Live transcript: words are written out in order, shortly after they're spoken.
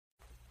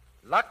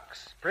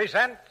Lux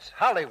presents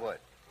Hollywood.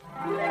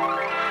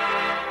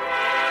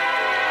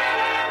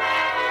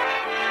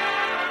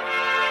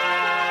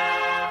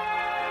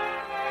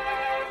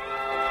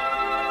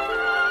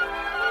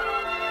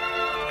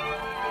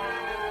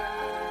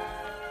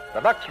 The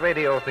Lux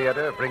Radio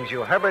Theater brings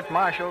you Herbert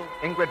Marshall,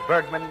 Ingrid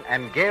Bergman,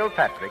 and Gail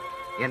Patrick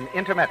in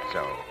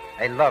Intermezzo,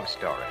 a love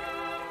story.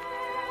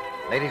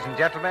 Ladies and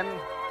gentlemen,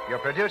 your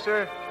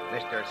producer,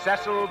 Mr.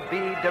 Cecil B.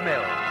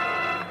 DeMille.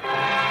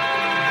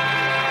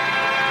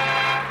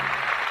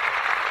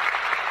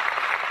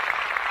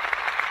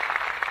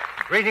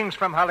 Greetings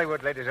from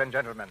Hollywood, ladies and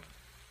gentlemen.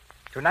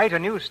 Tonight, a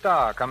new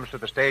star comes to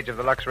the stage of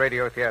the Lux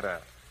Radio Theater,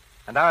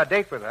 and our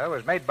date with her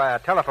was made by a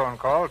telephone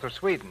call to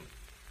Sweden.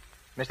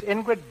 Miss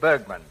Ingrid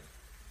Bergman,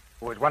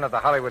 who is one of the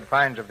Hollywood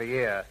finds of the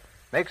year,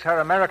 makes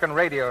her American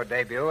radio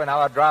debut in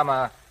our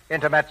drama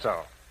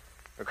Intermezzo,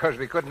 because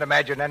we couldn't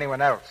imagine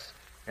anyone else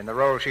in the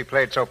role she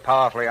played so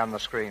powerfully on the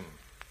screen.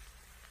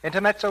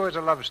 Intermezzo is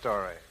a love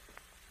story,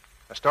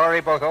 a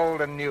story both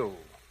old and new.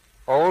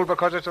 Old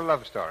because it's a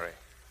love story.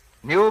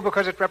 New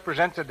because it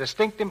represents a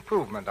distinct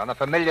improvement on a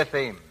familiar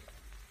theme,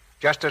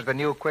 just as the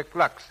new Quick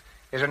Lux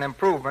is an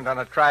improvement on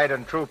a tried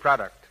and true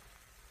product.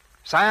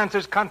 Science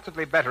is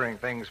constantly bettering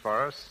things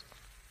for us,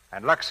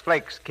 and Lux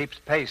Flakes keeps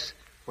pace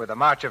with the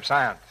march of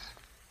science.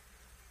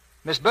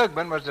 Miss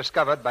Bergman was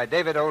discovered by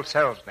David O.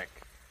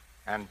 Selznick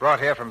and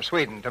brought here from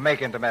Sweden to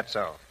make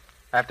Intermezzo.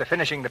 After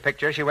finishing the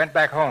picture, she went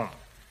back home.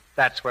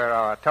 That's where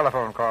our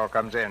telephone call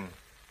comes in.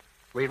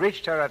 We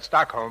reached her at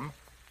Stockholm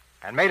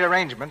and made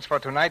arrangements for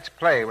tonight's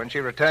play when she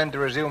returned to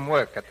resume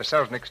work at the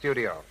Selznick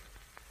studio.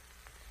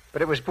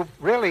 But it was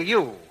really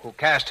you who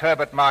cast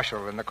Herbert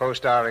Marshall in the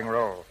co-starring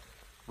role.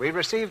 We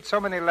received so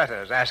many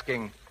letters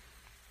asking,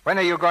 when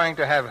are you going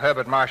to have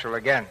Herbert Marshall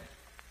again,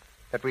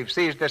 that we've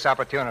seized this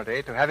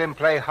opportunity to have him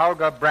play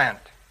Holger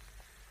Brandt.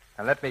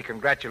 And let me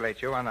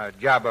congratulate you on a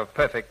job of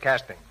perfect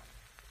casting.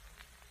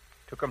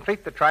 To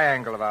complete the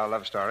triangle of our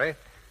love story,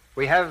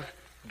 we have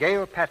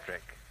Gail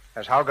Patrick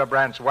as Holger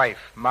Brandt's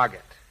wife,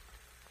 Margit.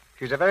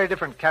 She's a very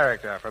different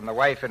character from the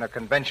wife in a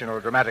conventional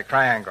dramatic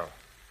triangle.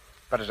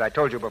 But as I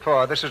told you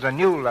before, this is a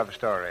new love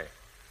story,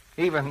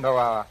 even though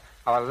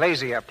our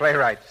lazier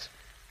playwrights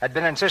had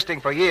been insisting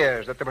for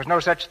years that there was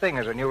no such thing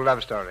as a new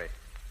love story.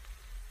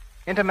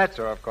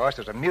 Intermezzo, of course,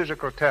 is a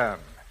musical term,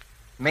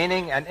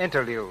 meaning an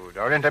interlude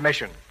or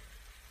intermission,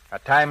 a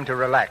time to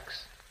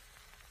relax.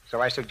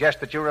 So I suggest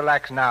that you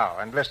relax now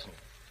and listen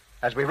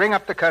as we ring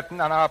up the curtain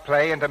on our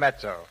play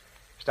Intermezzo,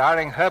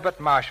 starring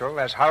Herbert Marshall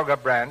as Holger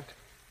Brandt,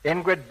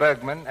 Ingrid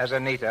Bergman as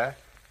Anita,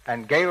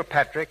 and Gail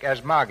Patrick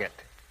as Margit,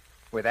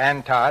 with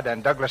Ann Todd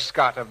and Douglas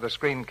Scott of the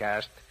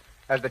screencast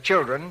as the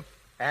children,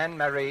 Anne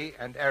Marie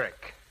and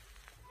Eric.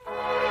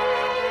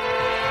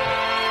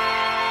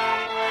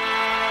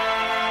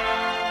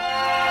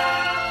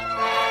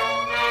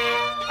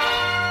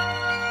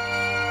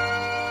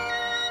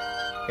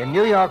 In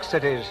New York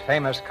City's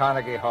famous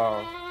Carnegie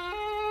Hall,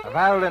 a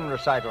violin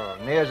recital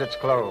nears its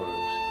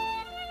close.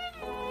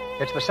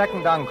 It's the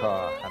second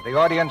encore, and the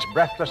audience,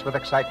 breathless with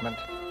excitement,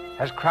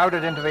 has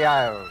crowded into the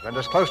aisles and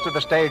as close to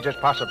the stage as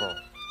possible,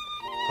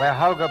 where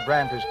Holger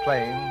Brandt is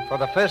playing, for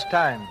the first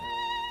time,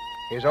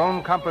 his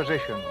own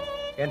composition,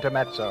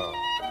 Intermezzo.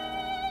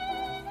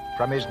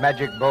 From his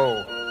magic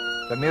bow,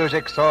 the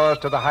music soars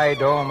to the high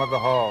dome of the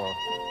hall,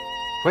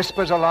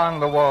 whispers along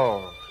the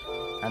walls,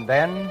 and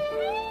then,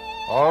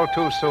 all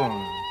too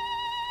soon,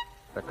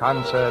 the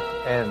concert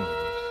ends.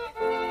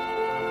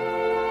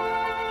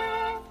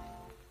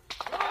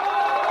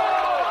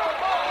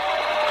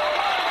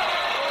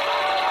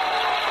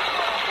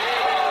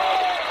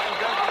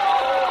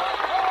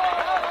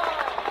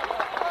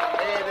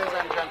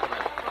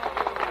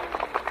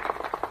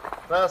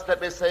 First,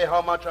 let me say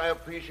how much I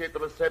appreciate the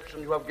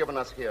reception you have given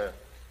us here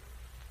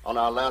on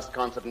our last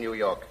concert in New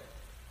York.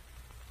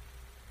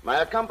 My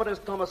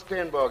accompanist, Thomas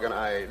Stenberg, and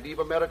I leave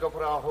America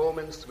for our home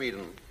in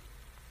Sweden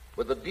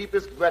with the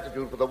deepest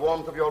gratitude for the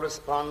warmth of your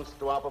response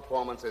to our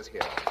performances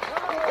here. And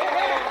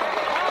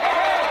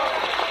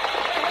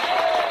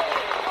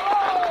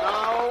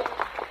now,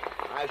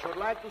 I should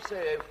like to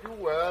say a few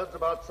words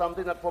about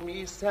something that for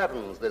me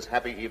saddens this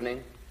happy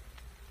evening,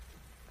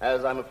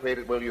 as I'm afraid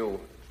it will you.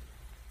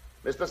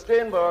 Mr.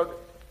 Stenberg,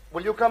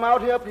 will you come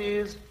out here,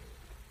 please?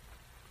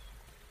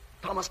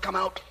 Thomas, come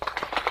out.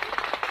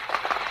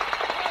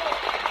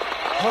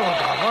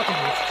 Holger, what are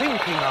you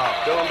thinking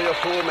of? Don't be a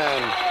fool,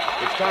 man.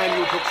 It's time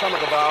you took some of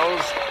the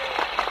vows.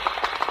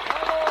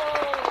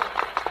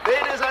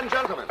 Ladies and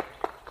gentlemen,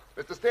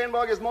 Mr.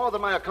 Stenberg is more than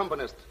my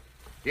accompanist.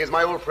 He is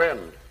my old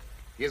friend.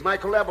 He is my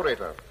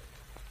collaborator,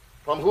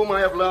 from whom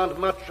I have learned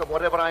much of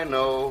whatever I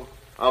know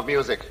of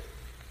music.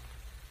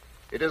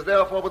 It is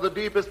therefore with the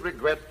deepest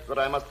regret that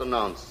I must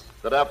announce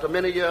that after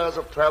many years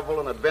of travel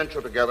and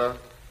adventure together,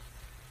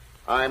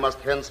 I must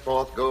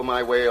henceforth go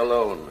my way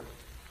alone.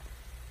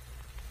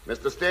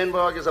 Mr.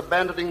 Stenberg is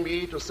abandoning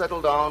me to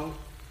settle down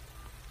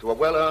to a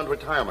well-earned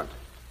retirement.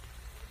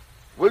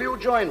 Will you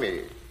join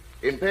me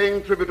in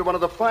paying tribute to one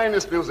of the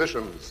finest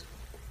musicians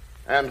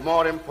and,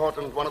 more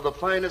important, one of the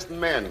finest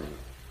men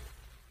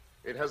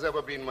it has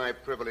ever been my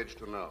privilege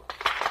to know.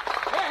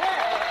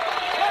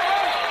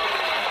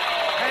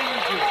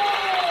 Thank you.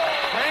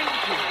 Thank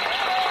you.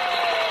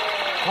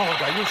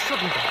 Holger, you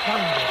shouldn't have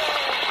done this.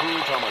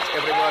 True, Thomas,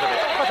 every word of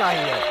it. But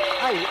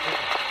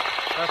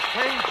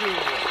Thank you.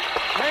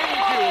 Thank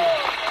you.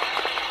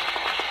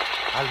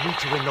 I'll meet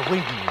you in the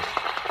wings.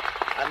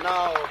 And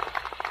now,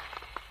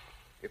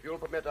 if you'll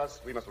permit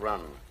us, we must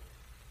run.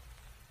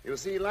 You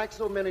see, like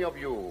so many of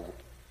you,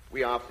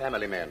 we are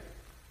family men.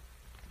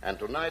 And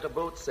tonight a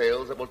boat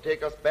sails that will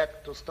take us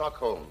back to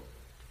Stockholm.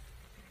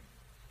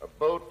 A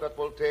boat that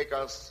will take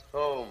us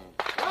home.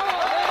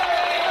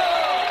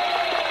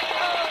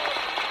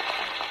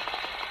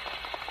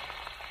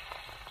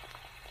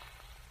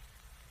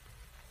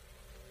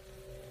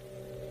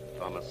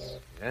 Thomas.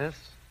 Yes?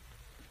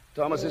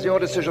 Thomas, is your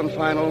decision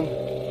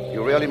final?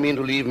 You really mean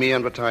to leave me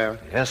and retire?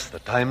 Yes, the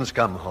time's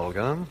come,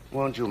 Holger.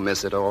 Won't you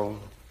miss it all?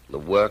 The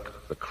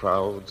work, the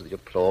crowds, the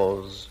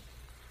applause.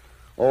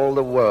 All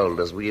the world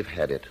as we've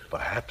had it.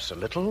 Perhaps a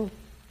little,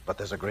 but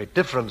there's a great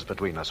difference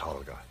between us,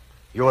 Holger.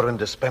 You're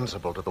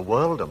indispensable to the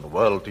world and the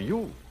world to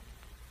you.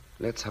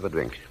 Let's have a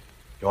drink.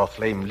 Your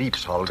flame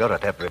leaps, Holger,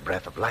 at every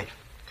breath of life.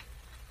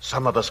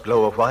 Some of us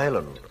glow a while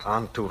and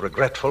aren't too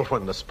regretful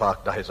when the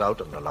spark dies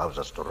out and allows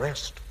us to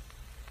rest.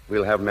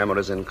 We'll have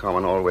memories in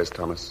common always,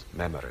 Thomas.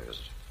 Memories.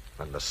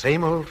 And the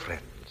same old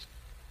friends.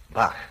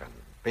 Bach and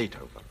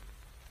Beethoven.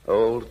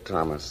 Old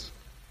Thomas,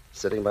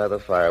 sitting by the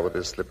fire with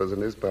his slippers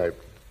and his pipe.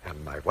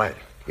 And my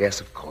wife. Yes,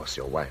 of course,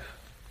 your wife.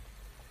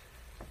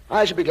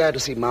 I should be glad to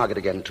see Margaret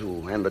again,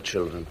 too, and the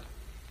children.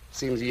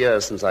 Seems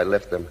years since I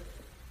left them.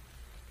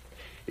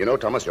 You know,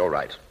 Thomas, you're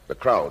right. The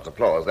crowds,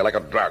 applause, they're like a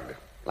drug.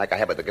 Like a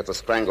habit that gets a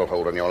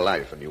stranglehold on your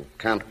life, and you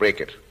can't break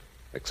it,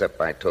 except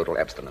by total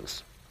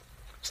abstinence.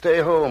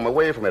 Stay home,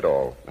 away from it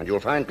all, and you'll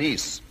find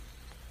peace.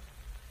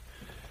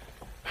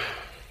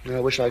 I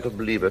wish I could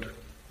believe it,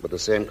 with the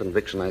same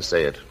conviction I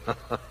say it.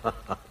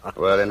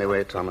 Well,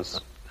 anyway, Thomas,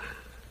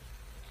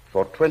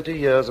 for 20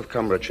 years of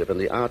comradeship in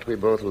the art we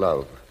both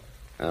love,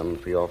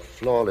 and for your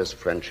flawless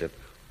friendship,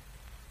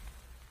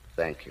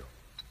 thank you.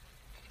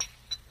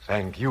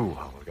 Thank you,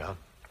 Holger.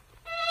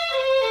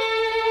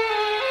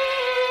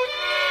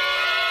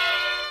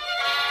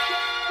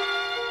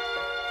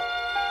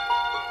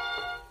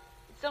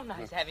 So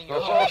nice having you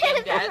home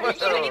again, Dad. There's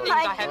so many things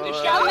I have to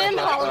show you. Come in,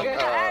 Holger.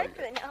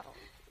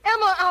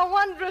 Emma, our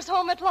wanderer's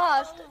home at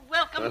last. Oh,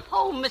 welcome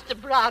home, Mr.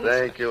 Brandt.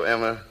 Thank you,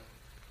 Emma.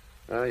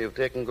 You've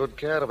taken good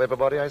care of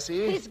everybody, I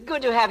see. It's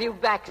good to have you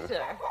back, sir.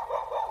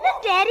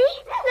 Look, Daddy.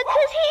 Look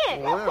who's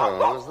here.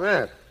 Well, who's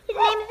that? His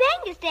name's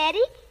Angus,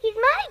 Daddy. He's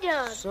my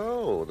dog.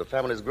 So, the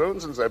family's grown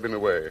since I've been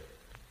away.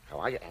 How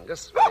are you,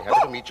 Angus? Very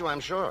happy to meet you,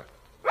 I'm sure.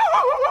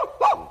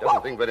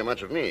 Doesn't think very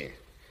much of me.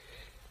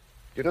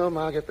 You know,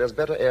 Margaret, there's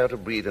better air to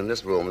breathe in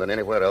this room than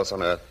anywhere else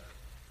on Earth.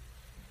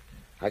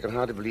 I can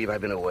hardly believe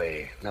I've been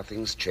away.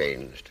 Nothing's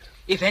changed.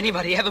 If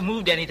anybody ever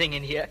moved anything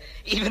in here,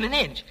 even an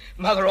inch,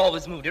 Mother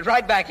always moved it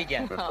right back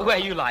again, where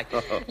you liked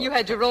it. You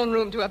had your own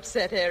room to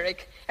upset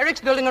Eric.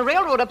 Eric's building a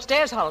railroad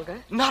upstairs,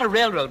 Holger. Not a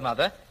railroad,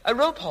 Mother. A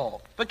rope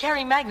haul for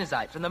carrying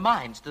magnesite from the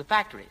mines to the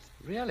factories.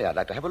 Really? I'd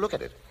like to have a look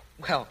at it.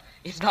 Well,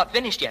 it's not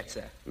finished yet,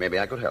 sir. Maybe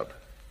I could help.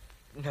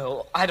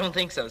 No, I don't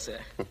think so, sir.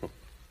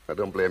 I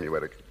don't blame you,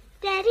 Eric.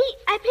 Daddy,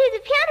 I play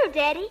the piano,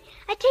 Daddy.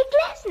 I take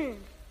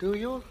lessons. Do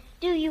you?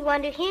 Do you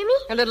want to hear me?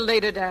 A little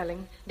later,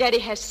 darling. Daddy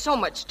has so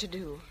much to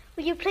do.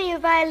 Will you play your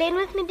violin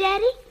with me,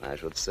 Daddy? I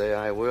should say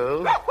I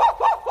will.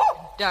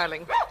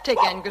 Darling, take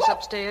Angus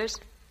upstairs,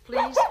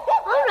 please.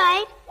 All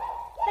right.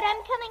 But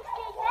I'm coming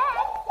straight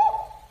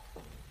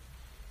back.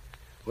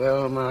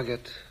 Well,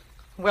 Margaret.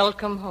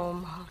 Welcome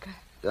home, Holger.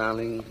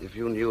 Darling, if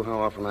you knew how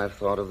often I've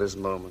thought of this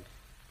moment.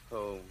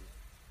 Home.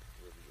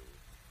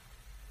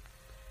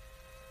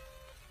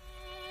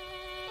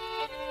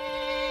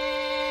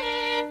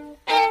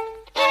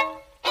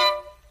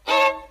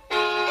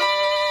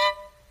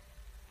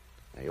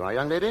 You are,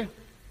 young lady?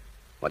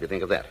 What do you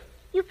think of that?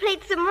 You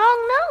played some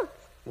wrong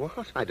notes.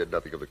 What? I did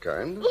nothing of the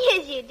kind.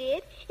 Yes, you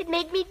did. It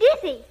made me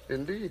dizzy.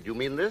 Indeed. You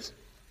mean this?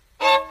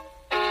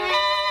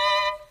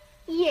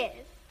 Yes.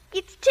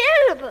 It's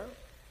terrible.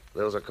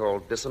 Those are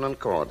called dissonant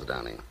chords,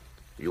 darling.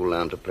 You'll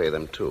learn to play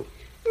them, too.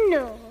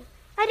 No,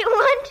 I don't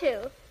want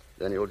to.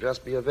 Then you'll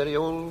just be a very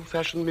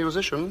old-fashioned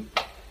musician.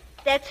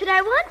 That's what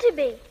I want to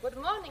be. Good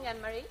morning,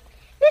 Anne-Marie.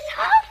 Miss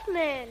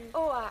Hoffman.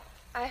 Oh,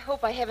 I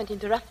hope I haven't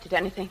interrupted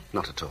anything.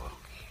 Not at all.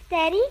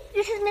 Daddy,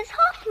 this is Miss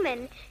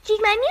Hoffman. She's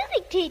my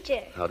music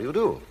teacher. How do you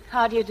do?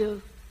 How do you do?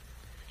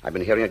 I've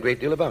been hearing a great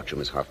deal about you,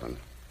 Miss Hoffman.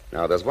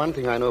 Now, there's one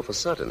thing I know for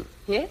certain.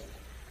 Yes?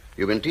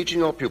 You've been teaching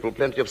your pupil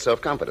plenty of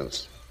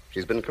self-confidence.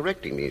 She's been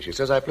correcting me. She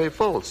says I play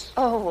false.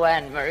 Oh,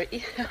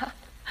 Anne-Marie.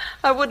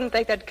 I wouldn't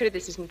take that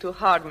criticism too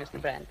hard, Mr.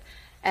 Brandt.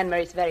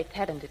 Anne-Marie's very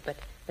talented, but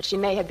she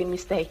may have been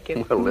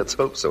mistaken. Well, let's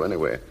hope so,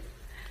 anyway.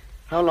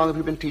 How long have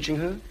you been teaching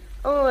her?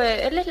 Oh,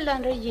 a little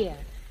under a year.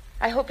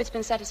 I hope it's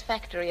been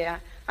satisfactory.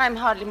 I'm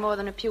hardly more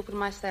than a pupil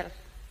myself.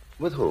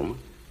 With whom?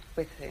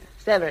 With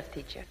several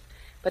teachers.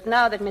 But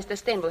now that Mr.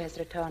 Stenbo has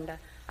returned,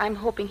 I'm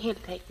hoping he'll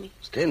take me.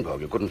 Stenbo?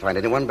 You couldn't find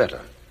anyone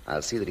better.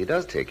 I'll see that he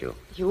does take you.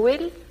 You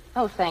will?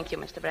 Oh, thank you,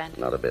 Mr. Brandt.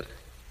 Not a bit.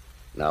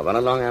 Now, run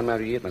along,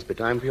 Anne-Marie. It must be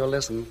time for your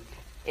lesson.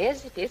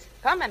 Yes, it is.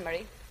 Come,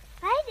 Anne-Marie.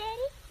 Bye,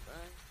 Daddy.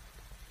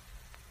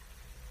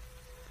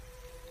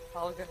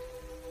 Holger,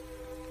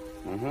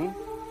 Mm-hmm.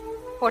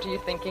 what are you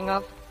thinking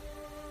of?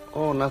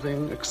 Oh,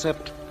 nothing,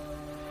 except...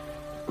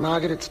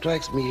 Margaret, it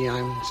strikes me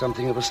I'm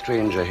something of a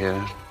stranger here.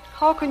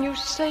 How can you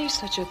say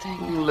such a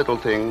thing? Little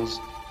things.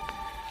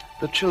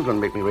 The children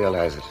make me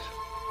realize it.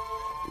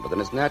 But then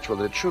it's natural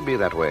that it should be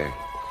that way.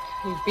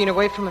 You've been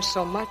away from us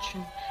so much,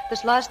 and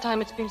this last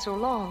time it's been so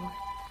long.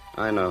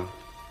 I know.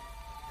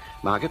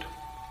 Margaret,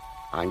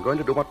 I'm going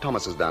to do what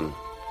Thomas has done.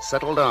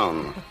 Settle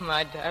down.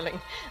 My darling,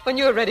 when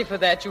you're ready for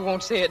that, you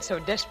won't say it so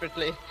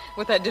desperately,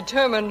 with that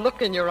determined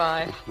look in your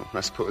eye.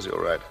 I suppose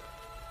you're right.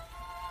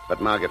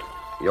 But, Margaret,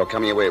 you're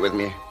coming away with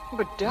me.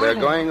 But, darling...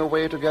 We're going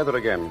away together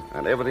again,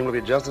 and everything will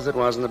be just as it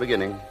was in the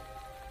beginning.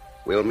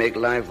 We'll make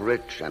life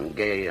rich and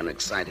gay and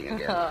exciting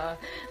again.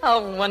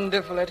 How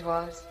wonderful it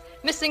was.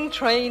 Missing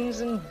trains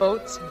and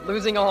boats,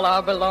 losing all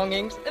our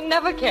belongings, and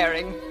never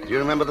caring. Do you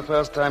remember the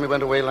first time we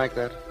went away like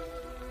that?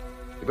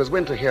 It was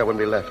winter here when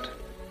we left.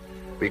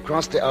 We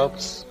crossed the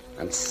Alps,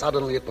 and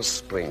suddenly it was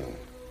spring.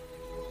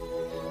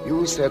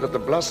 You said that the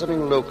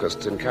blossoming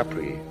locusts in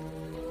Capri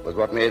was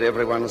what made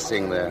everyone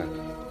sing there.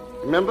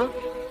 Remember?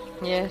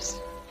 Yes.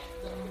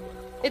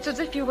 It's as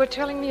if you were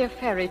telling me a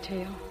fairy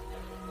tale.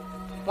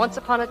 Once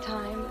upon a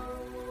time.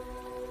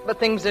 But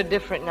things are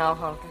different now,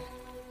 Holger.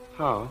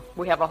 How?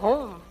 We have a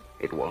home.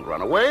 It won't run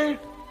away,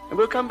 and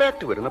we'll come back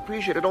to it and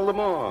appreciate it all the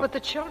more. But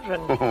the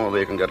children... Oh,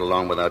 they can get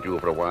along without you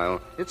for a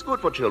while. It's good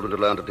for children to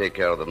learn to take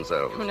care of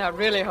themselves. Now,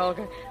 really,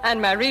 Holger.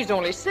 Anne-Marie's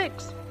only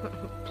 6.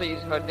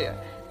 Please, her dear,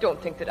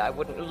 don't think that I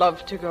wouldn't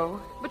love to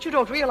go. But you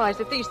don't realize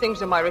that these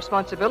things are my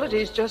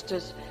responsibilities just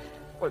as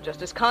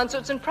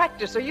concerts and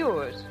practice are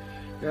yours.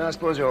 Yeah, I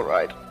suppose you're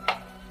right. Come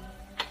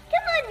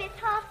on, Miss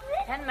Hoffman.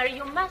 Anne-Marie,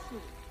 you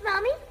mustn't.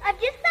 Mommy, I've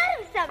just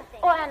thought of something.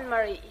 Oh,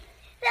 Anne-Marie.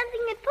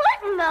 Something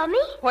important, Mommy.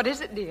 What is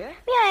it, dear?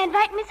 May I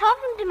invite Miss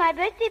Hoffman to my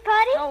birthday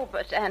party? Oh,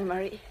 but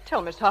Anne-Marie,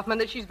 tell Miss Hoffman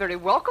that she's very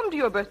welcome to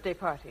your birthday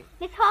party.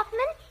 Miss Hoffman,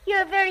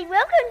 you're very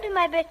welcome to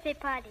my birthday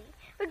party.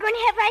 We're going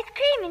to have ice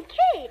cream and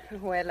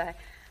cake. Well,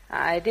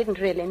 I didn't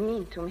really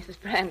mean to, Mrs.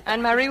 Brandt.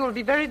 Anne-Marie will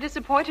be very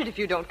disappointed if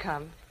you don't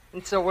come.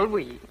 And so will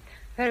we.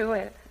 Very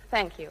well.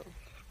 Thank you.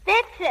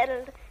 That's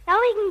settled. Now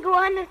we can go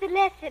on with the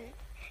lesson.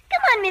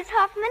 Come on, Miss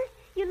Hoffman.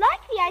 You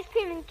like the ice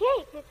cream and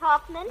cake, Miss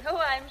Hoffman.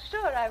 Oh, I'm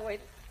sure I will.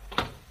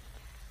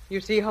 You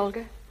see,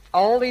 Holger,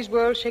 all these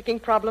world-shaking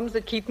problems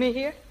that keep me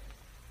here,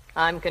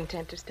 I'm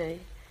content to stay.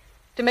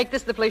 To make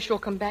this the place you'll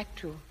come back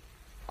to.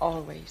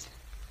 Always.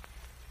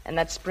 And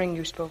that spring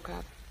you spoke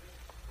of.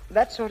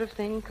 That sort of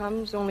thing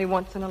comes only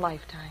once in a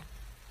lifetime.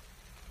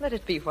 Let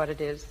it be what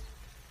it is.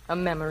 A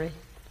memory.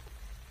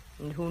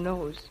 And who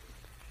knows?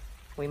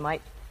 We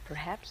might,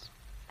 perhaps,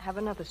 have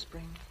another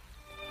spring.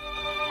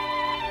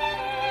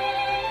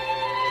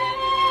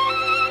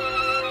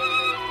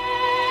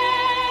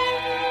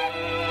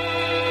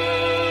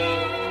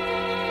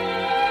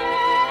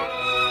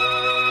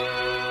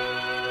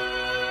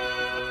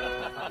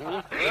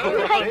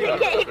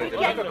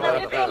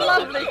 It's a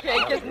lovely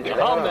cake, isn't it?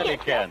 How many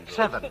cans?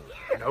 7.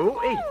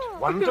 No, 8.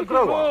 One to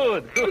grow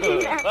on.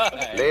 Good.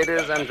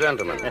 Ladies and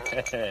gentlemen,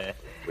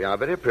 we are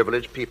very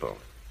privileged people.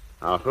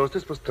 Our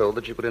hostess was told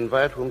that she could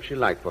invite whom she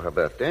liked for her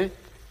birthday,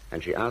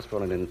 and she asked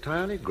for an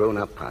entirely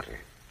grown-up party.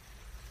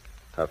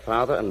 Her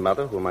father and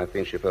mother, whom I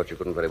think she felt she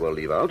couldn't very well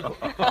leave out.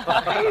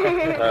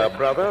 Her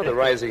brother, the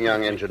rising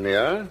young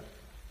engineer.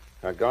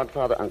 Her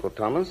godfather, Uncle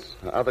Thomas.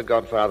 Her other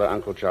godfather,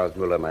 Uncle Charles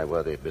Muller, my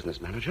worthy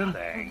business manager.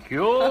 Thank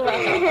you.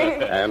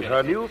 And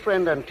her new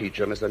friend and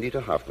teacher, Miss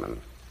Anita Hoffman,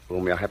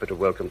 whom we are happy to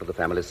welcome to the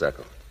family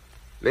circle.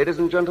 Ladies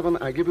and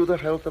gentlemen, I give you the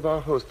health of our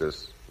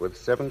hostess with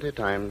 70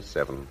 times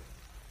 7.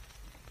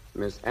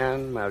 Miss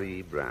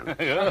Anne-Marie Brandt.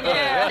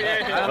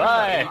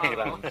 Right.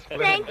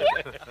 Thank you.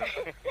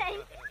 Thank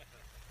you.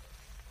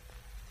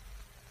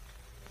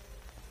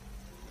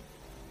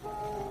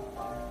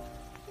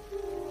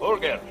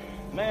 Holger,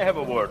 may I have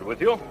a word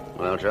with you?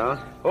 Well, Charles?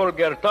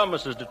 Holger,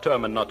 Thomas is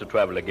determined not to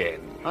travel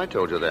again. I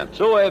told you that.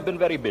 So I have been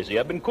very busy.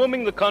 I've been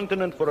combing the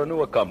continent for a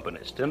new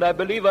accompanist, and I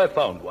believe I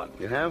found one.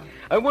 You have?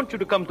 I want you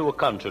to come to a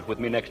concert with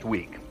me next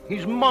week.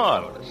 He's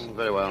marvelous.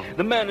 Very well.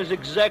 The man is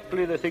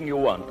exactly the thing you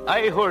want.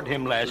 I heard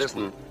him last...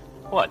 Listen.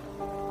 What?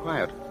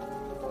 Quiet.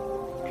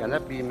 Can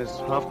that be Miss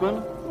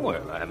Hoffman?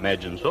 Well, I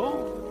imagine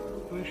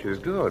so. Well, she's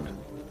good.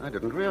 I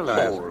didn't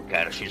realize.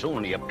 Holger, she's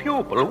only a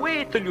pupil.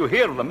 Wait till you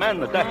hear the man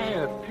that I...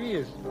 Quiet,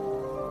 please.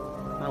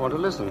 I want to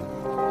listen.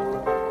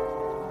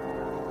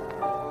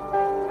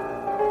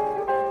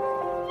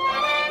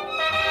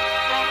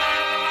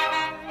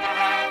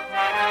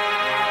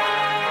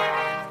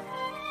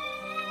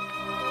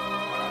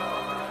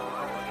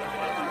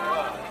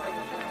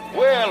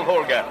 Well,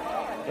 Holger,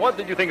 what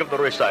did you think of the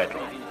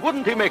recital?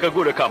 Wouldn't he make a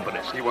good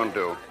accompanist? He won't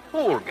do.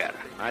 Holger.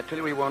 I tell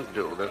you he won't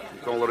do. That's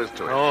all there is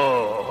to it.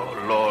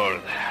 Oh,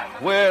 Lord.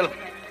 Well,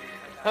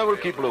 I will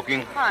keep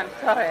looking. I'm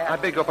sorry. I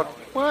beg your pardon.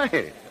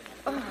 Why?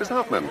 Miss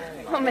Hoffman.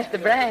 Oh,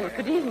 Mr. Brandt,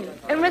 good evening.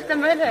 Mr.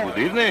 Muller.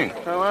 Good evening.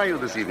 How are you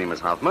this evening, Miss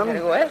Hoffman?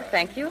 Very well,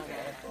 thank you.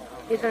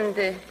 Isn't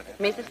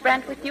Mrs.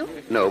 Brandt with you?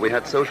 No, we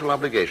had social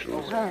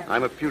obligations. Oh.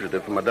 I'm a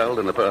fugitive from a dull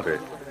dinner party.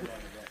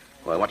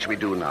 Well, what shall we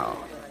do now?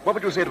 What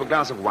would you say to a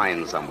glass of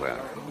wine somewhere?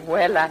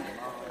 Well,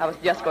 I was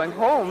just going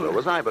home. So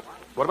was I, but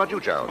what about you,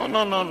 Charles? Oh,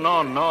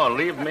 no.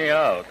 Leave me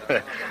out.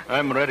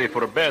 I'm ready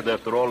for bed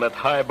after all that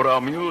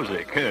highbrow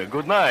music.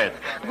 Good night.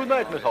 Good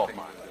night, Miss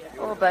Hoffman.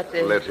 Oh, but...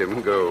 Let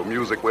him go.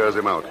 Music wears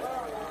him out.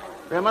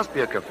 There must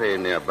be a cafe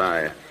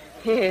nearby.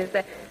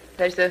 Yes,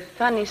 there's a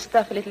funny,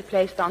 stuffy little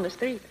place down the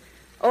street.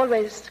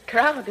 Always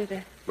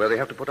crowded. Where they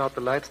have to put out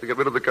the lights to get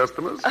rid of the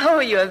customers? Oh,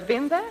 you have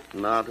been there?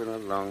 Not in a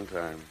long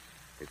time.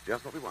 It's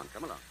just what we want.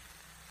 Come along.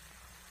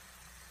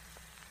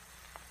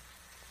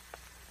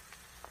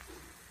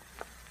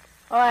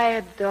 Oh, I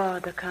adore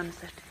the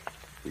concert.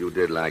 You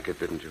did like it,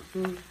 didn't you?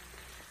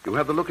 You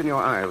have the look in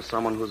your eye of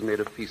someone who's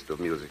made a feast of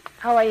music.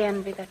 How I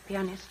envy that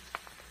pianist.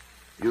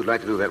 You'd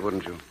like to do that,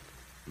 wouldn't you?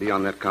 Be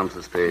on that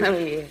concert stage. Oh,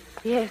 yes.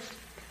 Yes.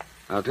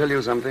 I'll tell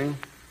you something.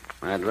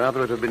 I'd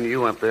rather it had been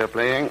you up there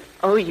playing.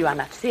 Oh, you are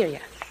not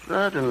serious.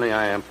 Certainly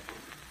I am.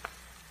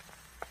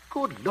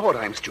 Good Lord,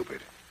 I'm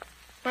stupid.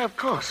 Why, of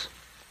course.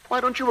 Why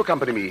don't you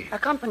accompany me?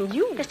 Accompany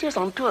you? Yes,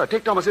 on tour.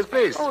 Take Thomas's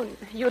place. Oh,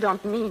 you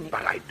don't mean it.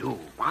 But I do.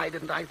 Why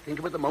didn't I think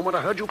of it the moment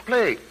I heard you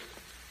play?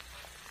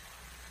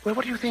 Well,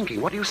 what are you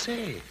thinking? What do you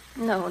say?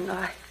 No,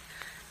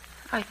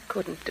 I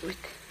couldn't do it,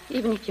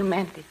 even if you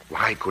meant it.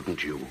 Why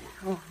couldn't you?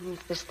 Oh,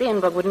 Mr.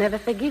 Steenberg would never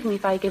forgive me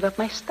if I gave up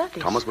my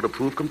studies. Thomas would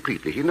approve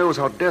completely. He knows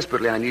how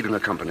desperately I need an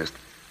accompanist.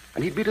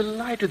 And he'd be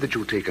delighted that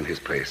you'd taken his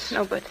place.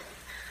 No, but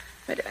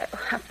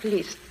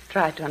please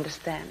try to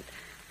understand.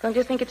 Don't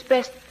you think it's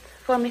best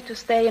for me to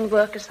stay and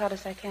work as hard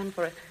as I can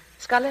for a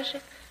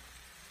scholarship?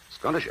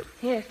 Scholarship?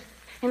 Yes,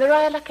 in the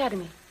Royal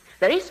Academy.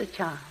 There is a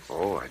chance.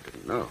 Oh, I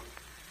didn't know.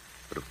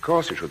 But of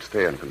course you should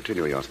stay and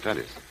continue your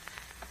studies.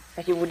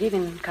 That you would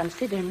even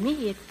consider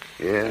me.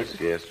 Yes,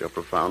 you're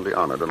profoundly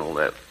honored and all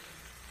that.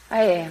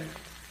 I am,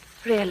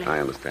 really. I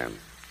understand.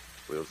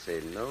 We'll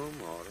say no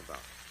more about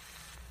it.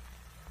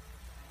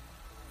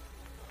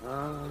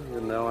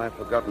 I've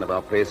forgotten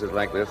about places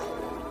like this.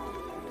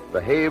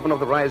 The haven of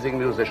the rising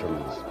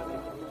musicians.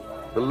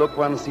 The look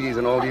one sees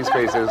in all these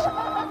faces.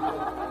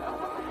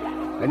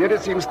 And yet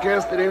it seems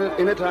scarcely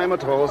any time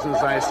at all since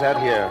I sat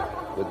here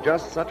with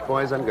just such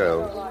boys and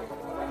girls,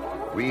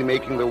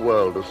 remaking the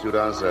world to suit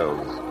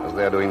ourselves, as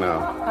they're doing now.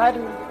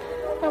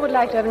 I would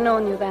like to have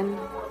known you then.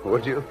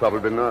 Would you?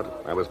 Probably not.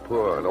 I was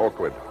poor and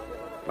awkward,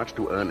 much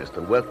too earnest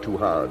and worked too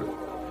hard.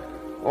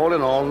 All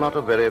in all, not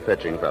a very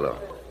fetching fellow.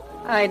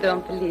 I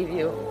don't believe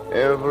you.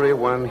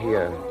 Everyone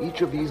here,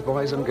 each of these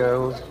boys and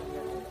girls,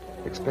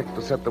 expects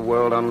to set the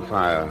world on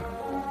fire.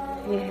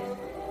 Yes.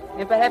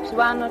 And perhaps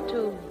one or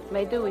two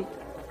may do it.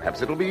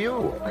 Perhaps it'll be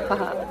you.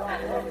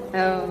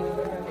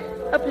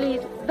 Oh,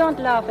 please, don't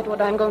laugh at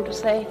what I'm going to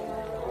say.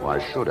 Why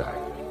should I?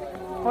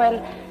 Well,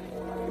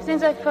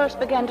 since I first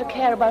began to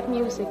care about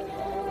music,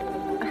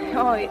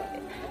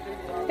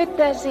 it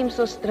does seem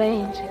so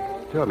strange.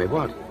 Tell me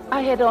what?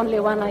 I had only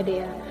one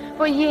idea.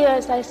 For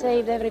years, I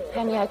saved every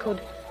penny I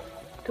could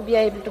to be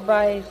able to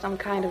buy some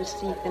kind of a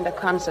seat in the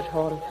concert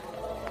hall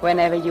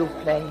whenever you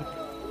played.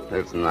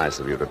 It's nice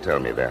of you to tell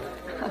me that.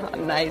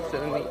 Nice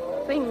of me.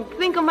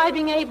 Think of my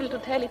being able to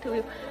tell it to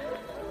you.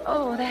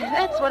 Oh,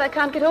 that's what I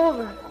can't get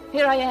over.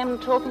 Here I am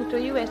talking to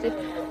you as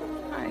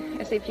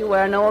if you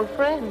were an old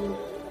friend.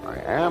 I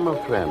am a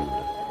friend.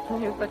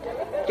 But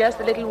just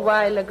a little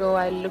while ago,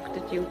 I looked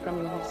at you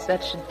from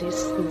such a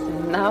distance,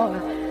 and now...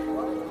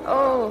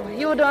 Oh,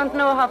 you don't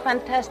know how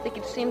fantastic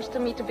it seems to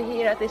me to be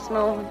here at this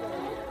moment.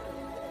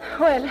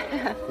 Well...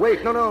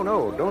 Wait,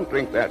 no. Don't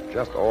drink that.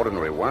 Just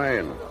ordinary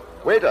wine.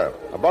 Waiter,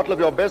 a bottle of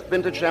your best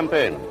vintage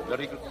champagne.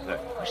 Very good, sir.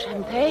 Oh,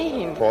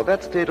 champagne. For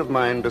that state of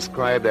mind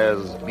described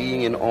as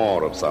being in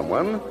awe of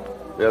someone,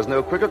 there's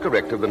no quicker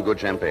corrective than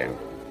good champagne.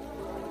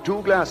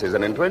 2 glasses,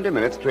 and in 20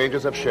 minutes,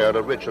 strangers have shared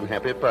a rich and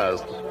happy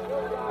past.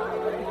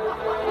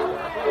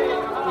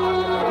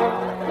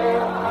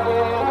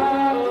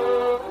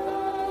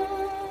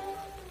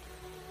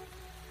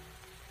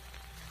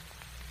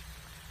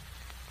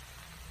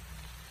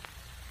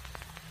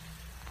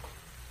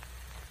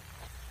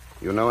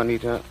 You know,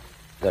 Anita,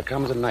 there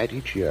comes a night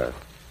each year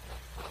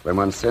when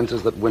one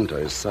senses that winter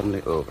is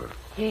suddenly over.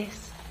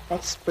 Yes,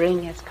 that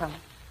spring has come.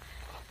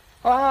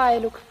 Oh, I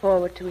look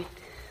forward to it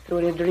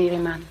through the dreary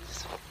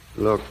months.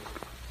 Look,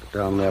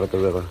 down there at the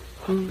river,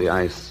 the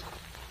ice.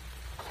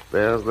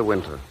 There's the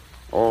winter,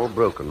 all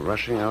broken,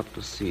 rushing out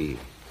to sea.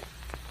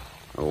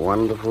 A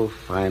wonderful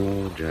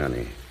final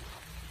journey.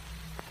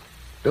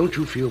 Don't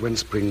you feel when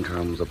spring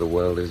comes that the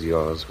world is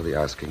yours for the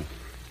asking?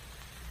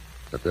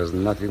 That there's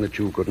nothing that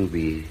you couldn't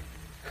be?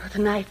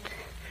 Tonight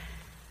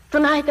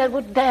I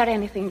would dare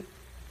anything.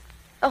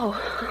 Oh,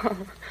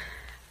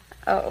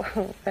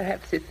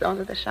 perhaps it's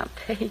only the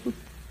champagne.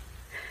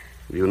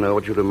 You know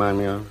what you remind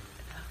me of?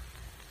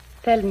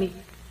 Tell me.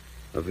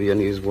 A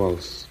Viennese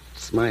waltz,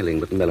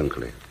 smiling but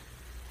melancholy.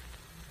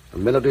 A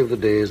melody of the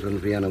days when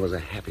Vienna was a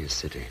happy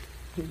city.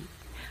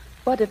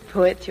 What a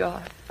poet you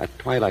are. At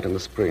twilight in the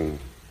spring,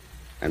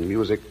 and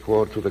music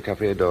poured through the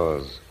cafe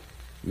doors,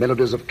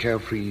 melodies of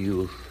carefree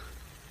youth.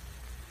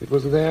 It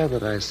was there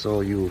that I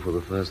saw you for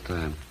the first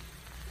time.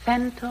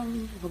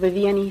 Phantom of the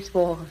Viennese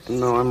wars.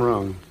 No, I'm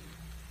wrong.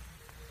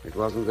 It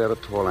wasn't there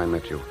at all I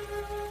met you.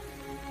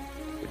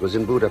 It was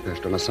in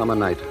Budapest on a summer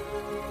night.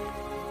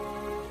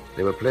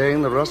 They were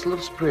playing the Rustle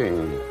of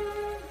Spring.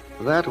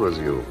 That was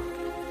you.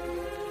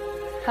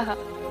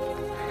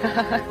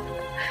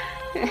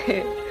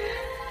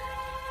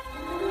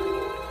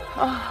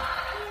 Oh,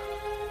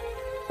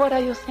 what are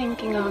you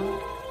thinking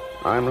of?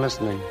 I'm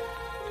listening.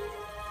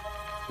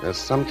 There's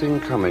something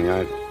coming.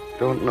 I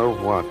don't know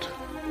what.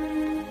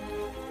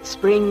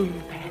 Spring,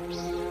 perhaps.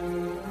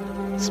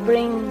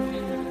 Spring.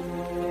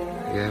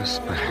 Yes,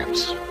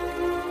 perhaps.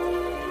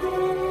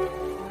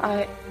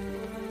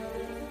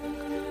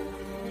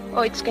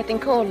 Oh, it's getting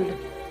cold.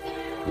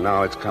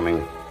 Now it's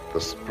coming.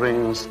 The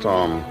spring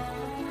storm.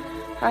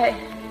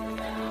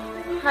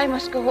 I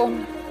must go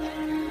home.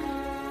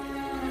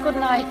 Good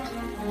night.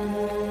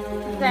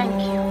 Thank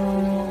you.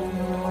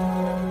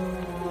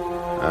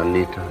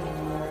 Anita.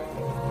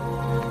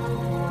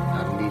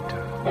 Anita.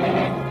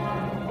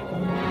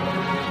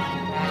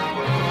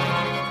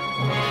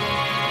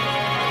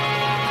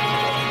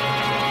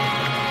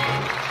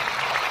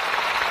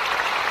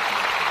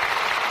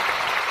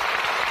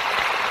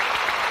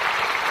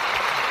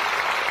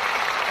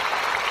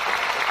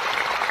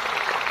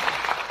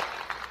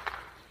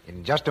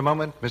 In just a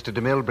moment, Mr.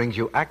 DeMille brings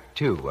you Act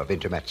Two of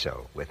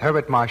Intermezzo with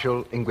Herbert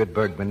Marshall, Ingrid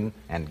Bergman,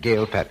 and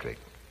Gail Patrick.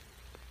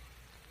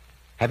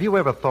 Have you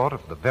ever thought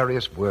of the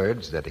various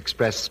words that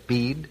express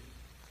speed?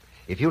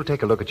 If you'll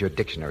take a look at your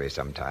dictionary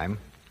sometime,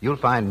 you'll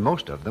find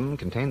most of them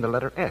contain the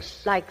letter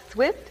S. Like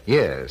swift?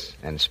 Yes,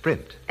 and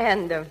sprint.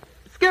 And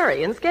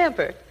scurry and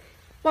scamper.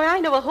 Why, I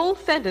know a whole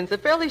sentence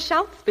of fairly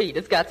shout speed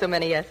has got so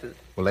many S's.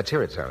 Well, let's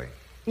hear it, Sally.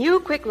 New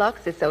Quick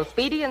Lux is so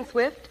speedy and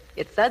swift,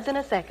 it suds in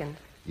a second.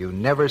 You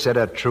never said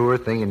a truer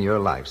thing in your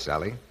life,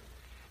 Sally.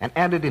 An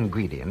added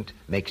ingredient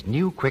makes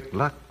New Quick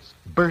Lux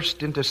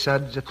burst into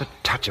suds at the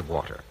touch of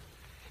water.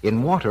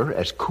 In water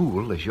as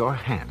cool as your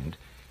hand,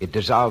 it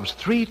dissolves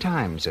 3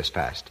 times as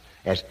fast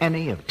as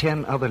any of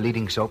 10 other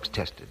leading soaps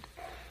tested.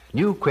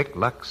 New Quick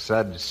Lux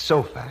suds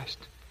so fast,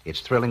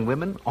 it's thrilling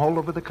women all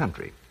over the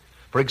country.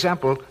 For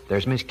example,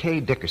 there's Miss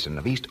Kay Dickerson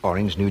of East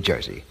Orange, New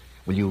Jersey.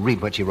 Will you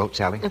read what she wrote,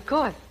 Sally? Of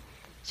course.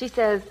 She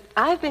says,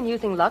 I've been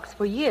using Lux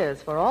for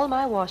years for all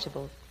my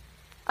washables.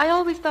 I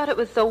always thought it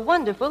was so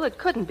wonderful it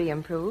couldn't be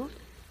improved.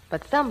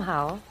 But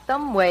somehow,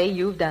 some way,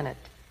 you've done it.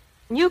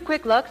 New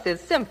Quick Lux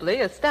is simply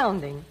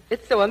astounding.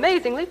 It's so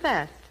amazingly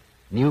fast.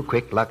 New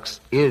Quick Lux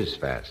is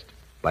fast,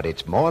 but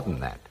it's more than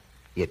that.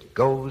 It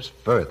goes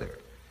further,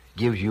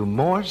 gives you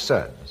more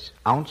suds,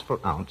 ounce for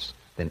ounce,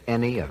 than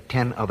any of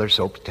 10 other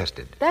soaps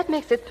tested. That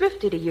makes it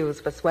thrifty to use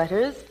for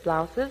sweaters,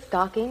 blouses,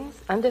 stockings,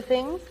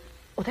 underthings.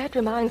 Oh, that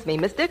reminds me.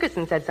 Miss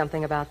Dickerson said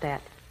something about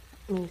that.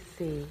 Let me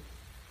see.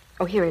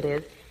 Oh, here it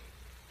is.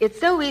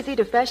 It's so easy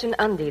to freshen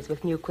undies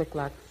with New Quick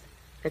Lux.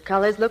 The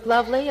colors look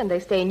lovely, and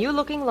they stay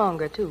new-looking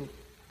longer, too.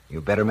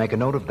 You better make a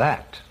note of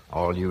that,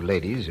 all you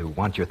ladies who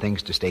want your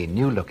things to stay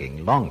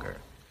new-looking longer.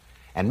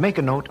 And make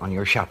a note on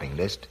your shopping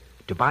list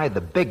to buy the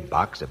big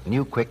box of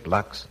New Quick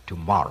Lux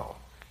tomorrow.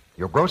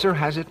 Your grocer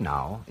has it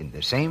now in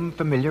the same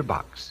familiar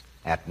box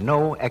at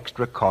no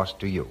extra cost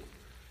to you.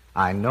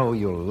 I know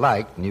you'll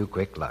like New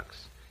Quick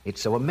Lux.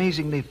 It's so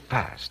amazingly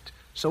fast,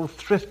 so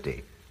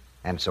thrifty,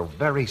 and so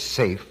very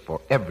safe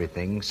for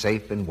everything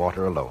safe in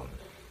water alone.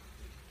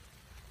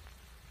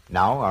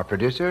 Now, our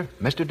producer,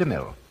 Mr.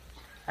 DeMille.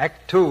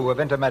 Act Two of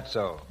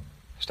Intermezzo,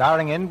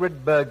 starring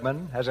Ingrid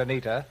Bergman as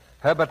Anita,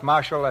 Herbert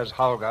Marshall as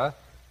Holger,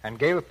 and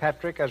Gail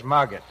Patrick as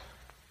Margaret,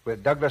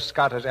 with Douglas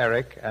Scott as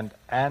Eric and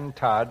Ann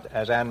Todd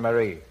as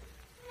Anne-Marie.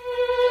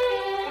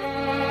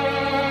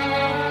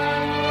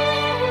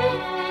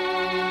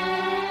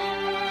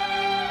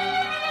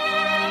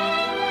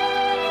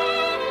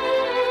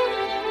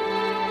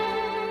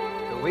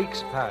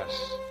 Weeks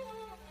pass,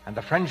 and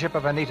the friendship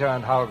of Anita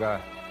and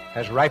Holger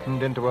has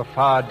ripened into a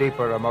far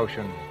deeper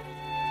emotion.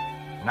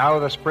 Now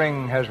the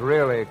spring has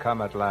really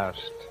come at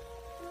last.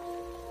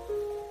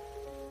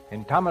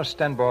 In Thomas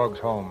Stenborg's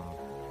home,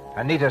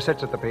 Anita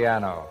sits at the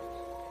piano.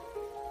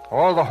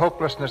 All the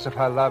hopelessness of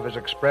her love is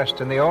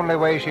expressed in the only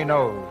way she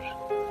knows,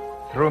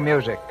 through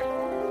music.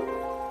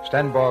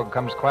 Stenborg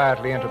comes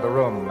quietly into the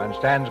room and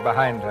stands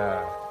behind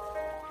her,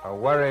 a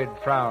worried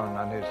frown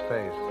on his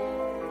face.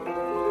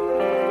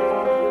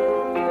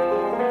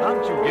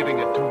 Aren't you giving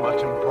it too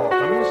much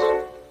importance?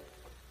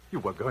 You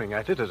were going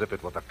at it as if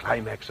it were the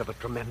climax of a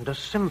tremendous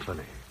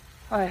symphony.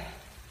 I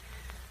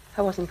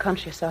wasn't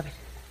conscious of it.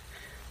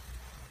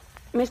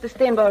 Mr.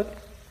 Stenborg,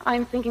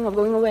 I'm thinking of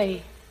going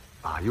away.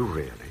 Are you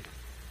really?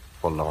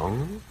 For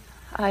long?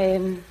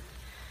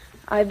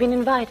 I've been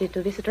invited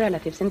to visit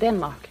relatives in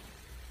Denmark.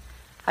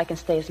 I can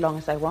stay as long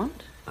as I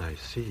want. I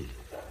see.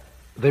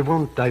 They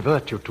won't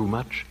divert you too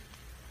much.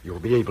 You'll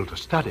be able to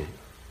study.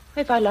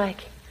 If I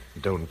like.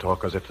 Don't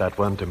talk as if that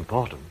weren't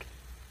important.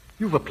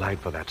 You've applied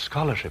for that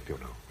scholarship, you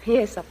know.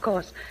 Yes, of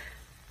course.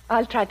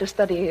 I'll try to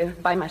study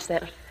by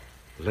myself.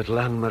 Little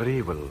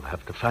Anne-Marie will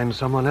have to find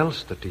someone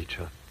else to teach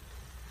her.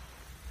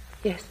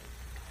 Yes.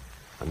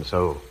 And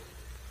so,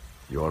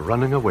 you're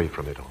running away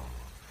from it all.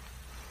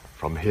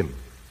 From him.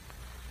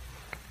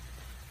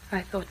 I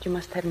thought you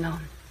must have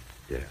known.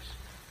 Yes.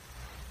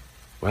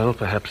 Well,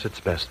 perhaps it's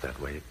best that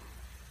way.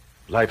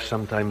 Life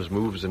sometimes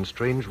moves in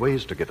strange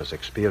ways to get us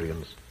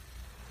experience.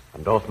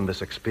 And often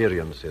this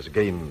experience is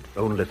gained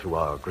only through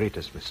our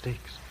greatest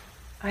mistakes.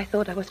 I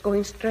thought I was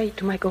going straight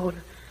to my goal,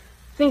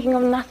 thinking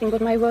of nothing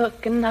but my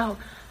work, and now...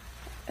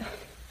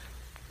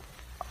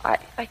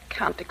 I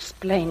can't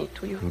explain it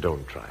to you.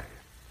 Don't try.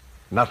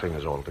 Nothing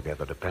is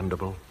altogether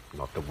dependable.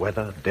 Not the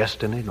weather,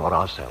 destiny, nor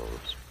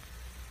ourselves.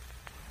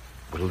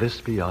 Will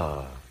this be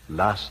our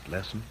last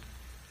lesson?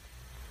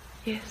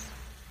 Yes.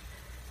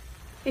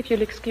 If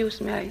you'll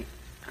excuse me,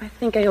 I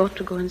think I ought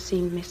to go and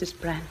see Mrs.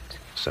 Brandt.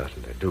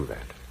 Certainly, do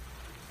that.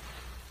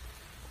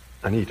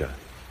 Anita,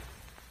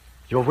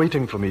 you're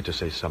waiting for me to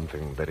say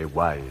something very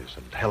wise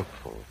and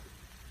helpful.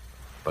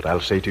 But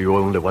I'll say to you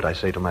only what I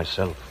say to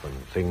myself when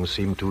things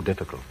seem too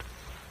difficult.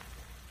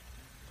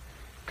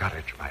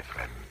 Courage, my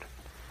friend.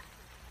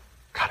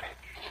 Courage.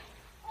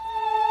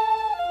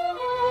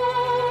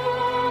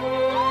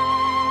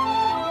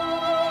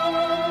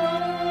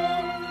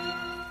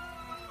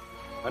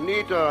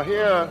 Anita,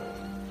 here.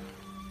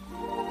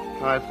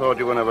 I thought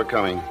you were never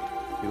coming.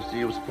 You see,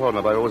 you've spoiled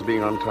me by always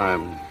being on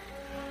time.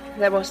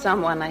 There was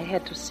someone I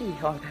had to see,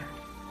 Holger.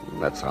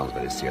 That sounds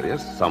very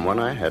serious. Someone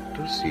I had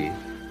to see.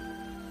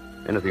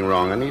 Anything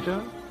wrong,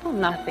 Anita? Oh,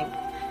 nothing.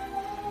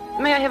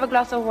 May I have a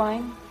glass of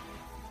wine?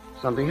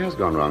 Something has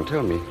gone wrong.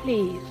 Tell me.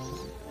 Please.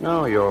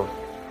 No, you're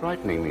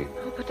frightening me.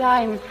 Oh, but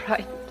I'm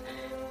frightened.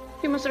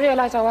 You must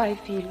realize how I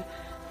feel.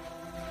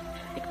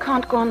 It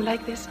can't go on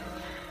like this.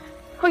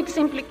 Oh, it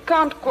simply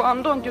can't go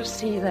on. Don't you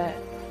see that?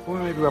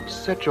 Why have you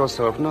upset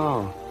yourself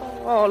now?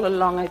 Oh, all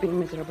along I've been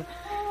miserable.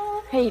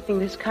 Hating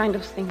this kind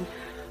of thing.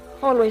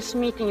 Always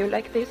meeting you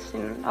like this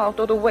in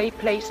out-of-the-way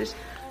places.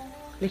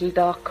 Little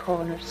dark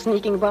corners,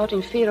 sneaking about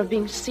in fear of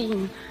being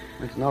seen.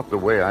 It's not the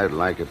way I'd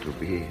like it to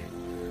be.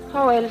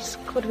 How else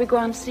could we go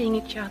on seeing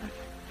each other?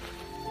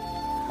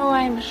 Oh,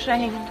 I'm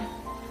ashamed.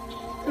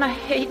 And I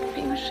hate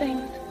being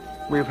ashamed.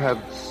 We've had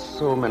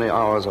so many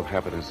hours of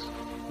happiness.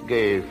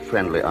 Gay,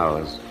 friendly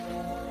hours.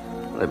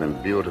 They've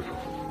been beautiful.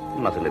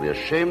 Nothing to be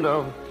ashamed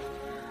of.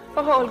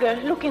 Oh, Holger,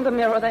 look in the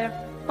mirror there,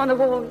 on the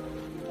wall.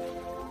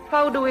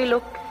 How do we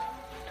look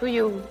to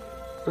you?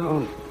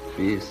 Don't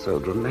be so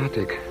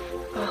dramatic.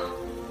 Oh,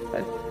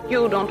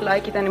 you don't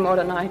like it any more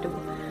than I do.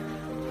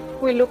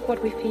 We look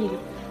what we feel.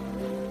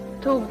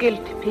 Two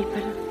guilty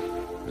people.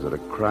 Is it a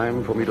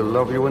crime for me to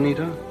love you,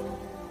 Anita?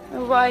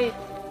 Why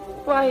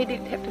did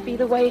it have to be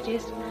the way it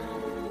is?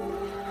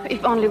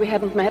 If only we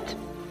hadn't met.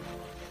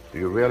 Do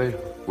you really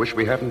wish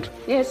we hadn't?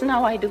 Yes,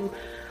 now I do.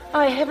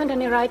 I haven't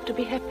any right to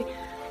be happy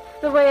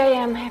the way I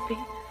am happy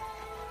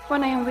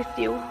when I am with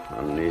you.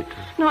 Anita.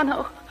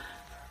 No.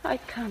 I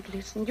can't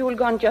listen. You will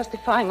go on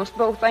justifying us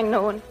both, I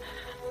know. And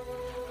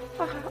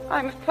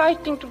I'm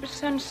fighting to be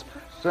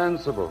sensible.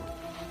 Sensible?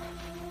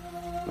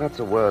 That's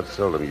a word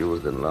seldom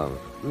used in love.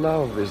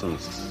 Love isn't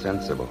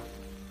sensible.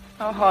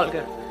 Oh,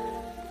 Holger,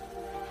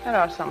 there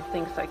are some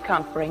things I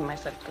can't bring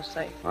myself to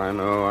say. I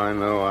know.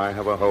 I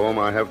have a home,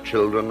 I have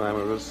children, I'm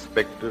a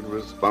respected,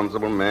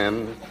 responsible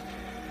man.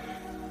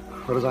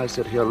 But as I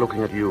sit here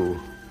looking at you,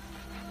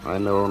 I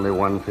know only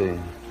one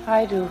thing.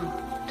 I do,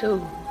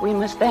 too. We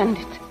must end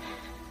it.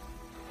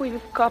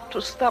 We've got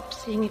to stop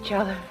seeing each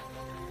other.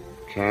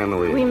 Can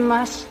we? We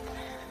must.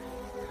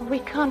 We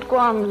can't go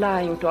on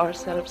lying to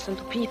ourselves and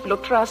to people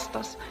who trust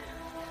us.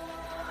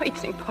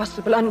 It's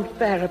impossible,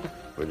 unbearable.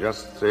 We'll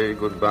just say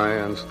goodbye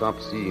and stop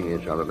seeing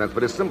each other. That's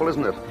very simple,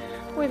 isn't it?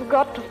 We've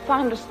got to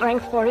find the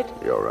strength for it.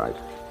 You're right.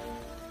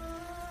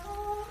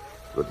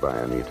 Goodbye,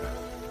 Anita.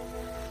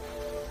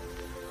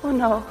 Oh,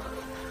 no.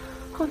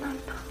 Oh, no.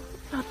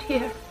 Not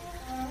here.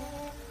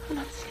 I'm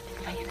not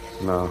sitting like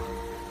this. No.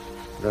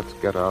 Let's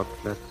get out.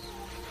 Let's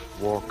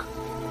walk.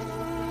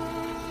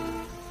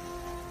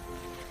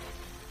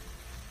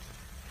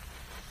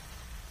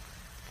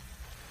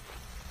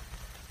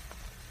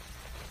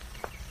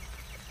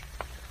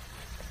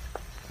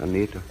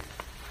 Anita.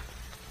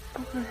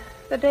 Oh,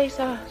 the days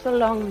are so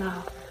long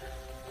now,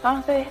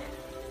 aren't they?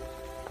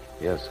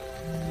 Yes.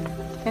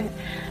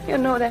 You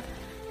know,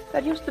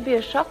 there used to be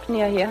a shop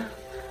near here.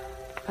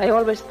 I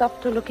always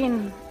stopped to look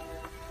in.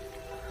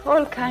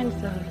 All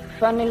kinds of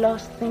funny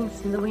lost things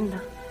in the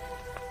window.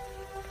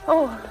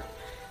 Oh,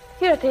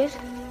 here it is.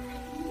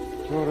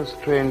 What a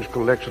strange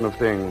collection of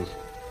things.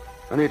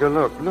 Anita,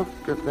 look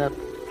at that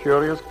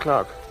curious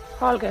clock.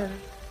 Holger,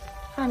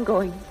 I'm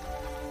going.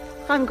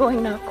 I'm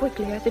going now,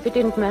 quickly, as if it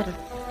didn't matter.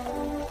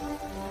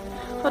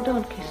 Oh,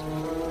 don't kiss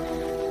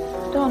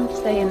me. Don't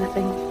say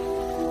anything.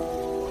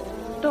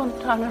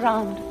 Don't turn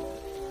around.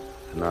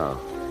 No.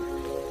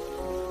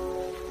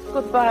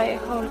 Goodbye,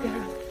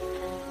 Holger.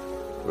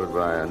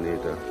 Goodbye,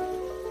 Anita.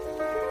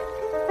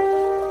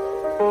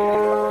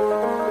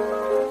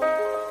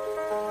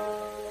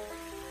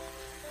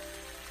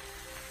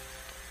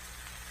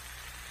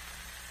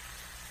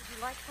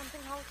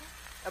 something, Holger?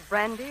 A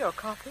brandy or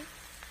coffee?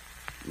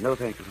 No,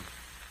 thank you.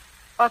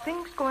 Are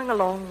things going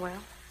along well?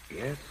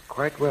 Yes,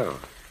 quite well.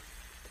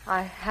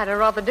 I had a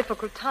rather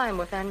difficult time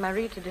with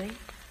Anne-Marie today.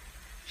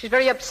 She's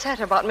very upset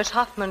about Miss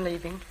Hoffman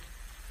leaving.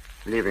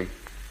 Leaving?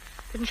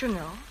 Didn't you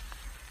know?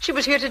 She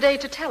was here today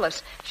to tell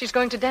us. She's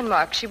going to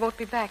Denmark. She won't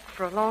be back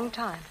for a long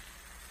time.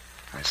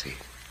 I see.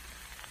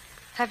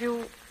 Have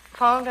you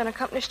found an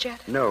accompanist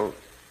yet? No.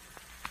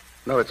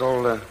 No, it's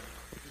all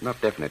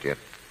not definite yet.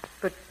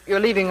 But you're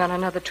leaving on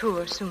another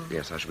tour soon.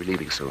 Yes, I shall be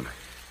leaving soon.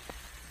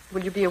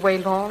 Will you be away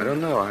long? I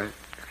don't know. I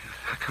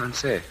can't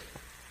say.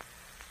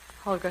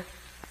 Holger,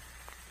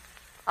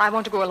 I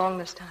want to go along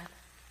this time.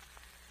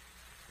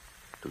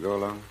 To go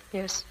along?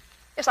 Yes.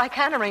 Yes, I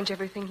can arrange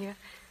everything here.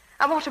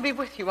 I want to be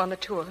with you on the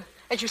tour,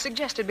 as you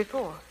suggested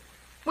before.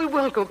 We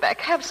will go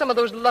back, have some of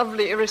those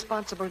lovely,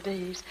 irresponsible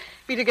days,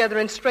 be together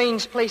in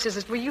strange places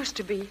as we used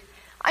to be.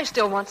 I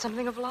still want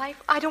something of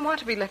life. I don't want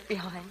to be left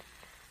behind.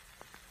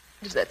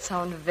 Does that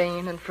sound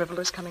vain and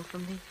frivolous coming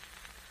from me?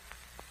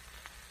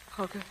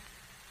 Holger,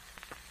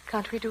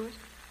 can't we do it?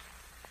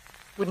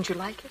 Wouldn't you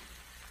like it?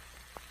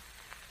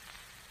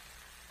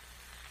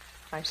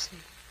 I see.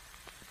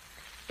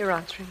 You're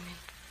answering me.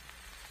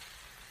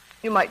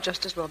 You might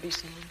just as well be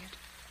saying it.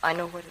 I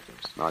know what it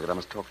is. Margaret, I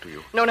must talk to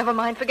you. No, never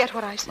mind. Forget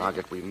what I said.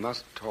 Margaret, we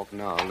must talk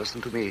now.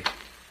 Listen to me.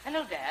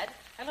 Hello, Dad.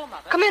 Hello,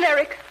 Mother. Come in,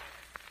 Eric.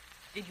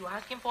 Did you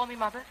ask him for me,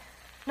 Mother?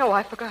 No,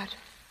 I forgot.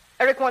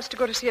 Eric wants to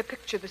go to see a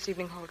picture this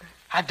evening, Holger.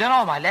 I've done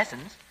all my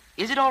lessons.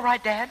 Is it all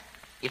right, Dad?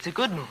 It's a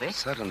good movie.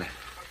 Certainly.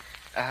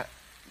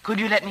 Could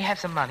you let me have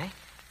some money?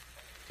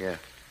 Yeah.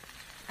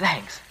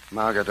 Thanks.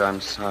 Margaret,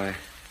 I'm sorry.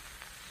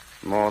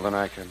 More than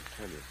I can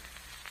tell you.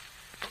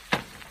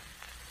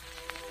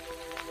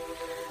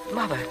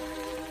 Mother,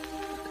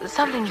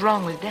 something's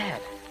wrong with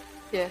Dad.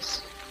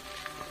 Yes.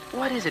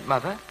 What is it,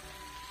 Mother?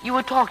 You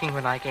were talking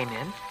when I came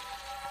in.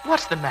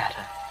 What's the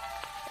matter?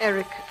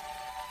 Eric,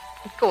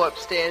 go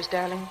upstairs,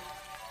 darling.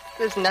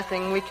 There's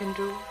nothing we can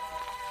do.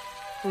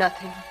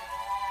 Nothing.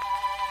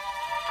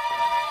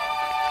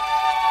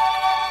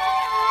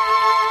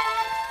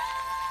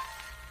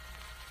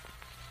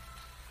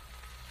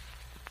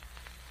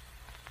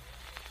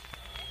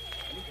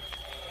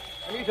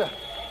 Anita!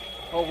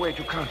 Oh, wait,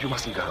 you can't. You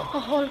mustn't go. Oh,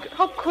 Holger,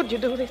 how could you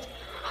do this?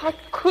 How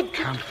could you? I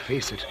can't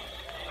face it.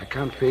 I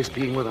can't face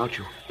being without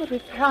you. But we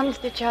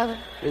promised each other.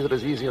 Is it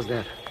as easy as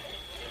that?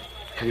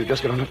 Can you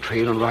just get on a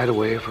train and ride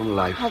away from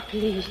life? Oh,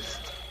 please.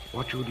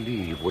 What you'd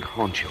leave would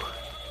haunt you.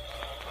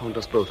 Haunt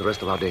us both the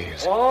rest of our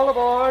days. All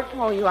aboard.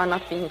 Oh, you are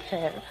not being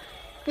fair.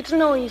 It's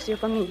no easier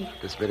for me.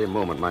 This very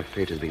moment, my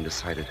fate is being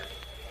decided.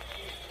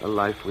 A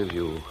life with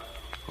you,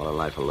 or a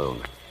life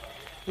alone.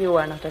 You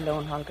are not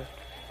alone, Holger.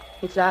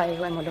 It's I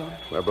who am alone.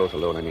 We're both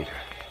alone, Anita.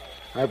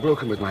 I've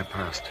broken with my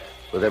past,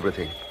 with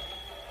everything.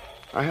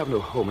 I have no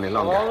home any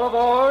longer. All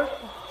aboard. Oh,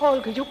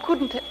 Holger, you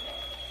couldn't have...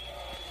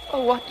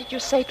 Oh, what did you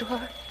say to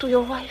her, to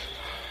your wife?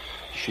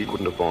 She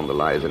couldn't have borne the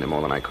lies any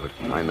more than I could.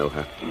 I know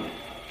her.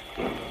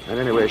 And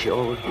anyway, she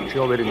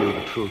already knew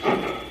the truth.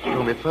 She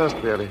told me first,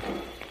 really.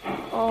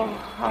 Oh,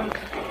 Holger.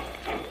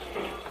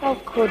 How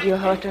could you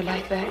hurt her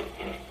like that?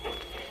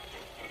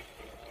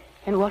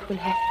 And what will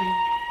happen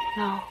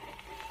now?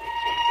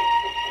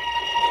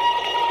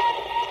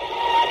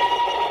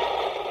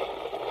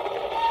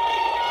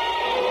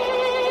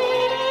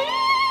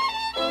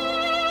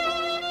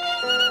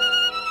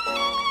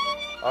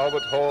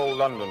 Albert Hall,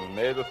 London,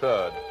 May the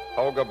 3rd.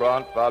 Holger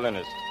Brandt,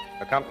 violinist.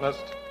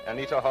 Accompanist,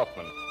 Anita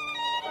Hoffman.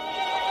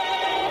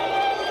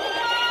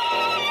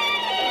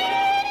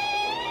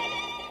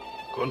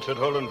 Concert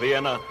Hall in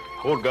Vienna,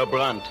 Holger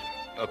Brandt.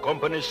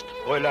 Accompanist,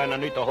 Fräulein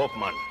Anita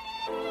Hoffman.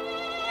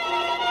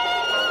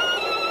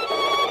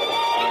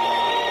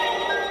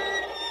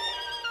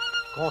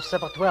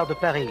 Conservatoire de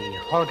Paris,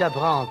 Holger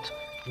Brandt,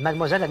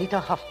 Mademoiselle Anita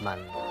Hoffman.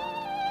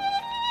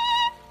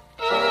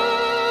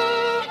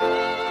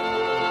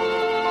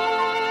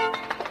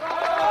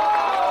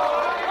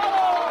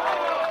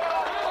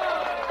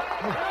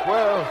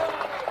 Well,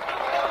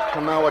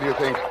 and now what do you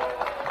think?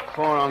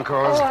 4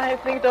 encores? Oh, I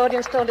think the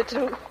audience told the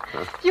truth.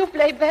 You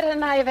play better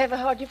than I have ever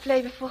heard you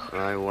play before.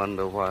 I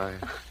wonder why.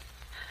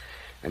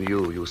 And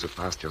you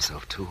surpassed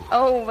yourself, too.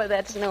 Oh, but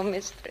that's no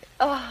mystery.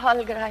 Oh,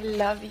 Holger, I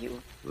love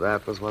you.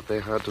 That was what they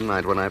heard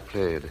tonight when I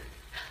played.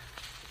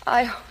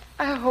 I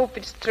hope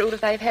it's true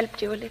that I've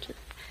helped you a little.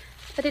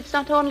 But it's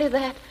not only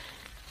that.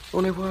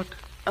 Only what?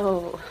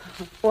 Oh,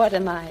 what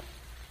am I?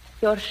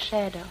 Your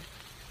shadow.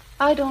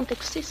 I don't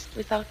exist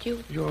without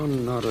you. You're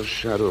not a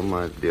shadow,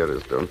 my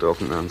dearest. Don't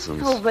talk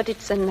nonsense. Oh, but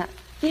it's enough.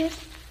 Yes?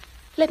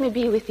 Let me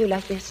be with you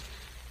like this.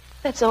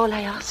 That's all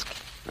I ask.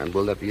 And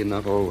will that be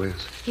enough always?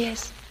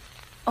 Yes,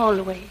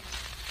 always.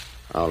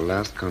 Our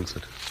last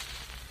concert.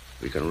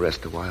 We can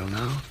rest a while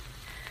now.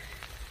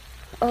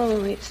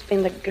 Oh, it's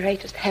been the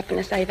greatest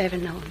happiness I've ever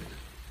known.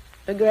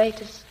 The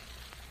greatest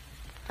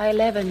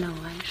I'll ever know,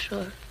 I'm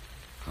sure.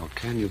 How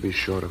can you be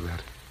sure of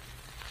that?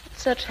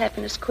 Such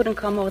happiness couldn't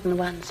come more than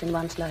once in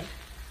one's life.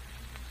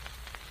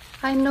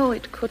 I know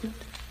it couldn't.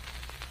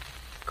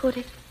 Could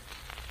it,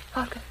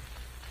 Holger?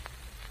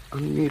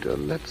 Anita,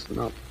 let's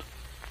not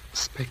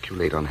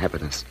speculate on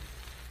happiness.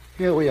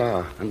 Here we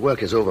are, and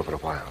work is over for a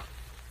while.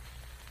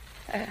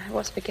 I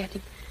was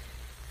forgetting.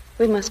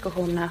 We must go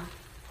home now.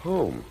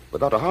 Home?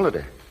 Without a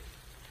holiday?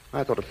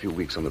 I thought a few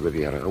weeks on the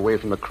Riviera, away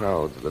from the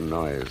crowds, the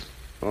noise.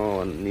 Oh,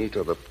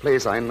 Anita, the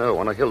place I know,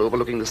 on a hill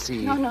overlooking the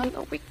sea.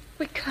 No,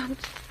 we can't.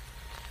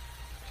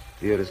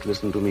 Dearest,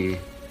 listen to me.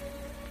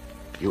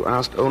 You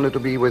asked only to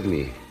be with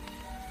me.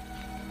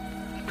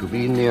 To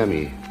be near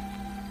me.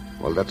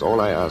 Well, that's all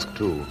I ask,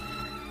 too.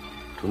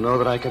 To know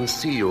that I can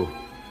see you,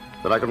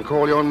 that I can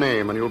call your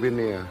name and you'll be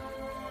near.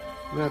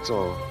 That's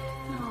all.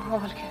 Oh,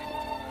 Holger.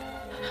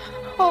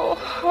 Oh,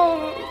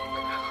 Holger.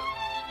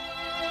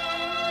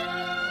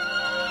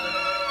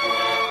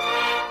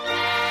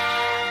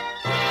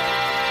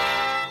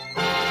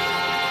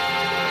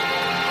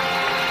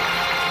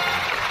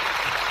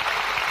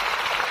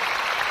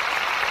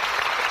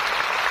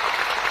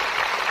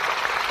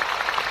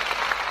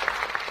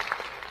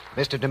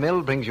 Mr.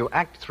 DeMille brings you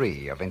Act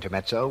 3 of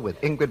Intermezzo with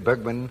Ingrid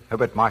Bergman,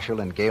 Herbert Marshall,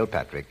 and Gail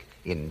Patrick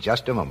in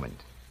just a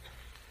moment.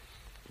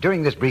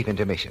 During this brief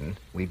intermission,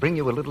 we bring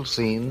you a little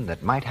scene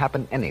that might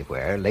happen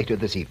anywhere later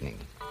this evening.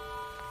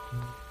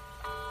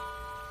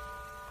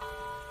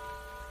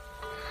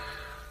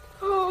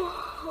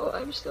 Oh,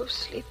 I'm so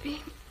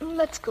sleepy.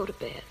 Let's go to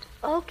bed.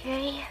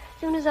 Okay,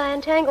 as soon as I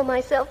untangle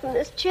myself from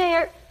this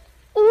chair.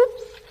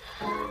 Oops.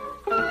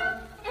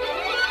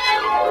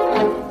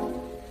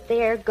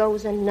 There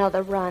goes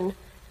another run.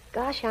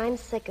 Gosh, I'm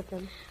sick of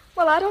them.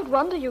 Well, I don't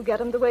wonder you get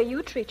them the way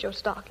you treat your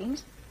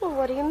stockings. Well,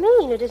 what do you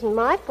mean? It isn't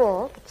my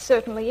fault. It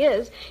certainly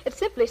is. It's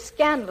simply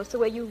scandalous the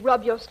way you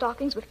rub your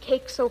stockings with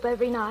cake soap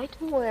every night.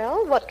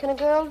 Well, what can a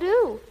girl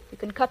do? You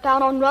can cut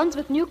down on runs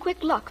with new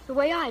quick Lux the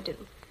way I do.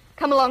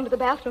 Come along to the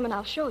bathroom and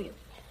I'll show you.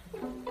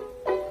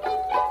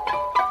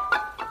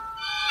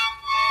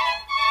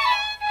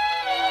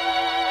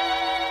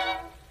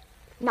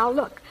 Now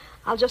look,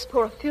 I'll just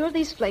pour a few of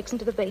these flakes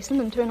into the basin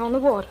and turn on the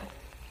water.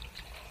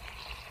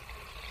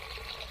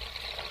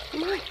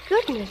 My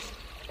goodness.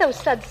 Those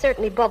suds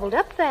certainly bubbled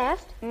up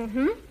fast.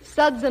 Mm-hmm.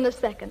 Suds in a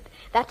second.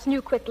 That's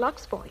new quick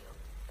Lux for you.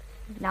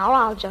 Now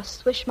I'll just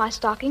swish my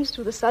stockings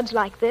through the suds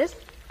like this.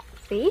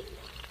 See?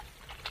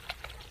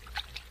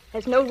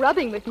 There's no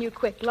rubbing with new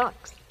quick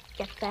Lux.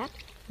 Get that?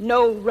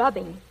 No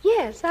rubbing.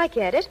 Yes, I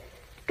get it.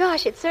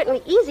 Gosh, it's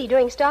certainly easy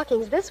doing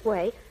stockings this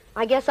way.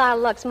 I guess I'll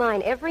Lux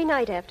mine every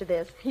night after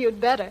this. You'd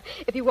better,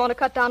 if you want to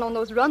cut down on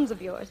those runs of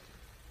yours.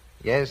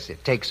 Yes,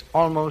 it takes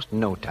almost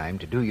no time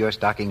to do your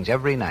stockings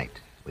every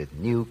night with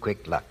new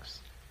quick Lux.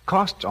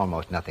 Costs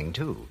almost nothing,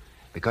 too,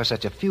 because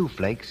such a few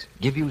flakes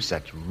give you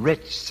such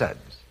rich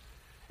suds.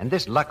 And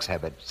this Lux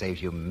habit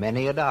saves you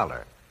many a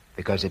dollar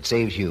because it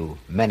saves you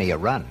many a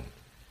run.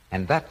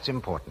 And that's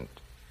important.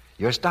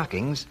 Your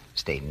stockings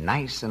stay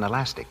nice and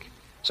elastic,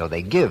 so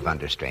they give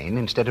under strain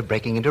instead of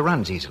breaking into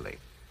runs easily.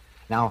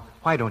 Now,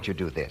 why don't you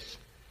do this?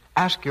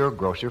 Ask your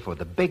grocer for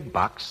the big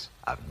box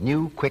of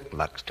new quick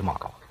Lux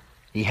tomorrow.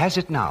 He has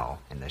it now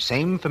in the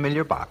same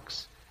familiar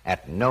box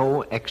at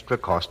no extra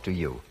cost to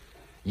you.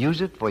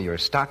 Use it for your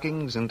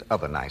stockings and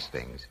other nice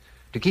things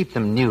to keep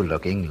them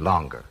new-looking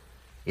longer.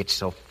 It's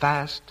so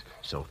fast,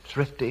 so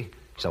thrifty,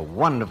 so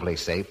wonderfully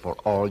safe for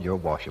all your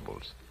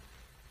washables.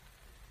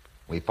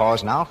 We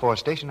pause now for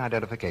station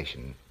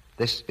identification.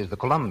 This is the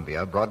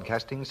Columbia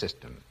Broadcasting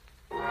System.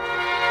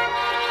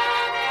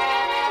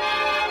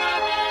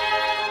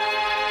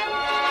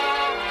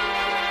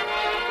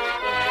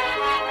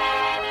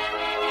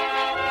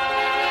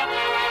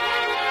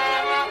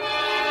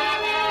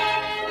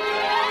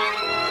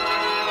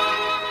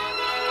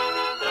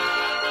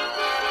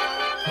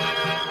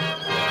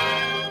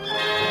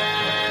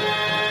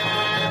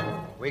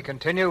 We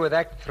continue with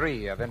Act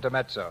 3 of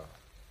Intermezzo.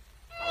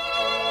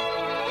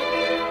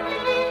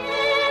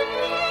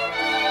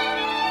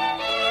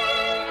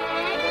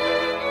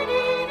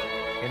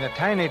 In a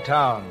tiny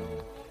town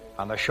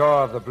on the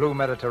shore of the blue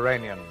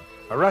Mediterranean,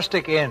 a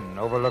rustic inn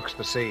overlooks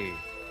the sea.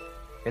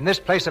 In this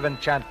place of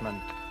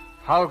enchantment,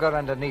 Holger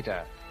and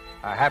Anita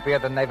are happier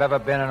than they've ever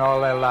been in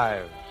all their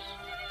lives.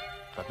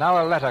 But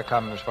now a letter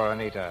comes for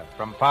Anita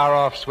from far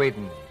off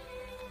Sweden.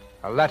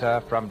 A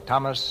letter from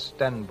Thomas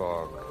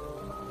Stenborg.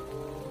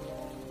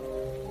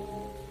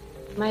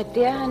 My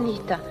dear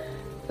Anita,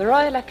 the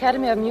Royal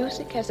Academy of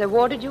Music has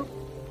awarded you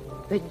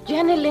the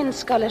Jenny Lind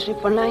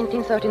Scholarship for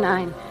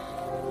 1939.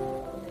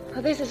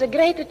 Oh, this is a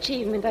great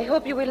achievement. I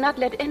hope you will not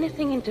let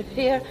anything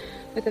interfere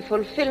with the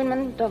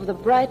fulfillment of the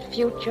bright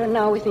future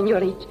now within your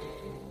reach.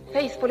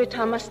 Faithfully,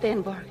 Thomas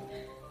Stenborg.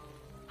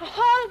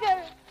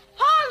 Holger!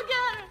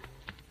 Holger!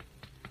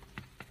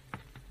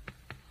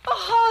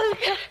 Oh,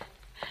 Holger!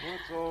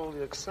 What's all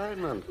the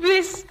excitement?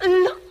 This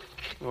look.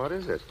 What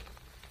is it?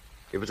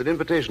 If it's an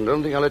invitation,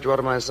 don't think I'll let you out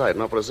of my sight,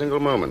 not for a single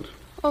moment.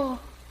 Oh.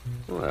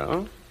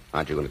 Well,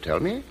 aren't you going to tell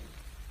me?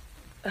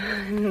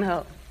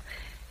 No.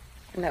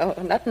 No,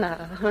 not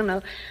now. Oh,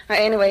 no.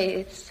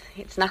 Anyway,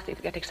 it's nothing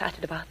to get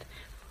excited about.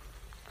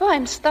 Oh,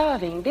 I'm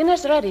starving.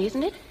 Dinner's ready,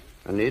 isn't it?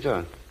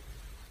 Anita,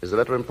 is the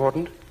letter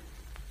important?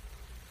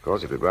 Of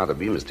course, if you'd rather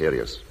be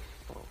mysterious.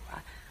 Oh,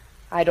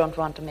 I don't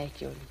want to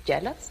make you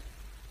jealous.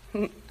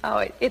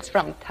 Oh, it's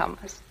from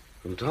Thomas.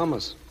 From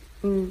Thomas?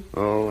 Mm.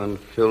 Oh, and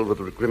filled with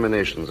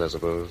recriminations, I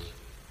suppose.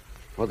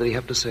 What did he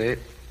have to say?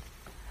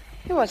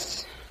 He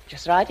was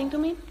just writing to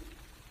me.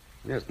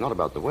 Yes, not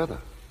about the weather.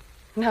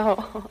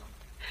 No.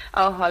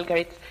 Oh,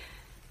 Holger,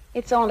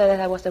 it's only that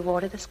I was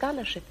awarded a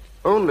scholarship.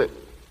 Only?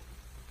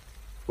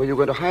 Were you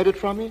going to hide it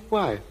from me?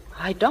 Why?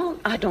 I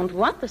don't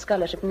want the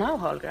scholarship now,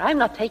 Holger. I'm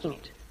not taking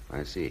it.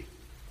 I see.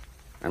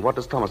 And what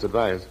does Thomas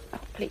advise? Oh,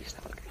 please,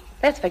 Holger.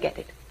 Let's forget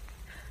it.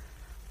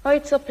 Oh,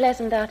 it's so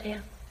pleasant out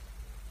here.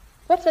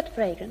 What's that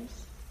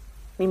fragrance?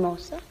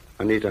 Mimosa?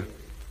 Anita.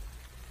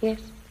 Yes?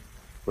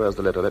 Where's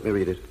the letter? Let me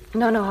read it.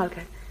 No,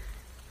 Holger.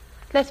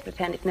 Let's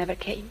pretend it never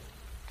came.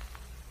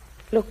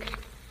 Look.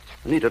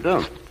 Anita,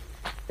 don't.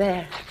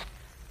 There.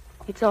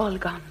 It's all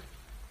gone.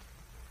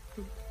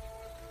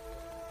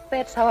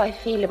 That's how I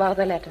feel about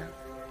the letter.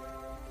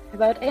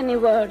 About any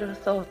word or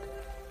thought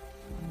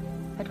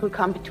that will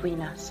come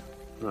between us.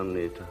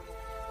 Anita.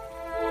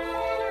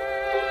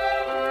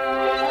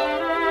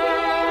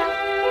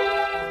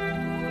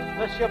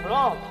 Monsieur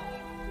Brandt.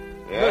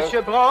 Yes?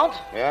 Monsieur Brandt?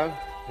 Yeah?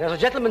 There's a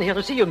gentleman here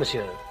to see you,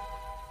 monsieur.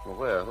 Well,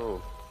 where?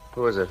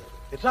 Who is it?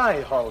 It's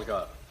I,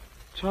 Holger.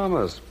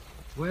 Thomas,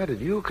 where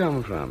did you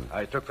come from?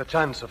 I took the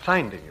chance of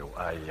finding you.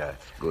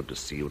 Good to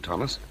see you,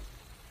 Thomas.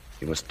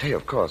 You must stay,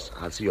 of course.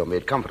 I'll see you're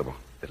made comfortable.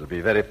 It'll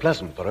be very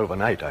pleasant for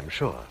overnight, I'm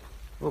sure.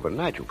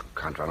 Overnight? You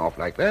can't run off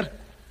like that.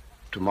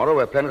 Tomorrow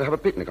we're planning to have a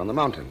picnic on the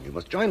mountain. You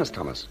must join us,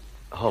 Thomas.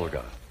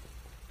 Holger,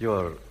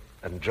 you're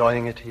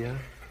enjoying it here?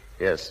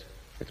 Yes,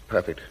 it's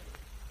perfect.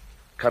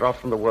 Cut off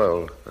from the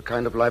world, a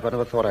kind of life I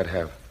never thought I'd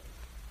have.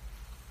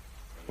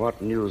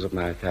 What news of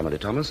my family,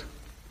 Thomas?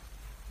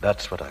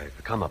 That's what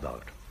I've come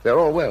about. They're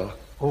all well?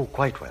 Oh,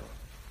 quite well.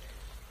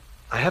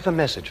 I have a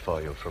message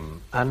for you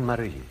from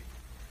Anne-Marie.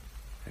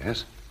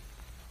 Yes?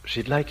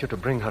 She'd like you to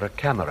bring her a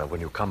camera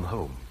when you come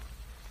home.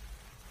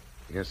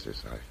 Yes,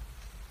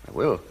 I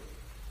will.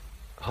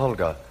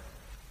 Holger,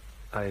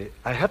 I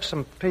have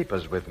some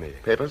papers with me.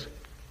 Papers?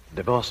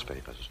 Divorce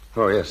papers.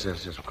 Oh, yes,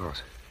 of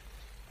course.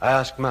 I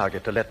asked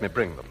Margaret to let me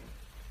bring them.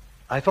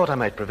 I thought I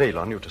might prevail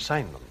on you to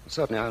sign them.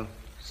 Certainly, I'll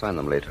sign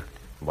them later.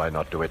 Why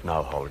not do it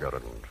now, Holger,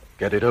 and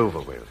get it over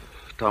with?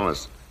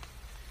 Thomas,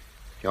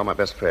 you're my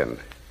best friend.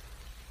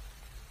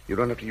 You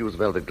don't have to use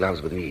velvet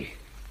gloves with me.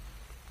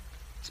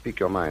 Speak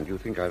your mind. You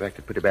think I've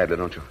acted pretty badly,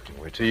 don't you?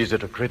 Oh, it's easy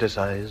to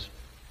criticize.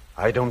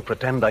 I don't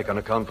pretend I can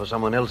account for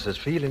someone else's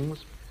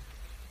feelings.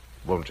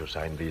 Won't you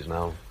sign these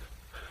now?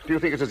 Do you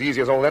think it's as easy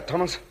as all that,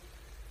 Thomas?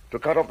 To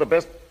cut off the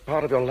best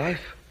part of your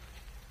life?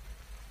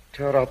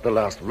 Tear out the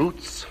last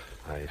roots?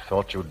 I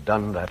thought you'd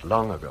done that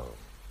long ago.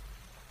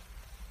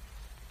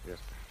 Yes,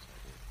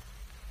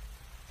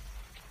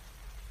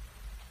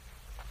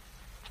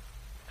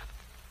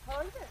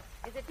 Holger,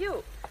 is it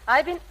you?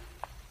 I've been...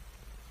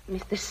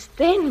 Mr.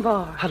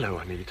 Steinborg. Hello,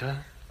 Anita.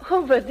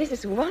 Oh, but this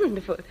is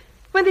wonderful.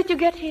 When did you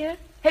get here?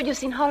 Have you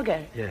seen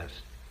Holger? Yes.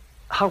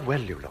 How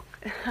well you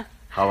look.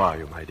 How are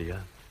you, my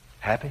dear?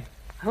 Happy?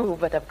 Oh,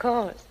 but of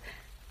course.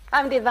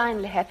 I'm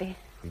divinely happy.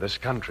 This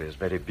country is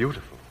very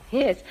beautiful.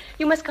 Yes.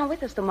 You must come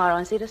with us tomorrow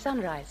and see the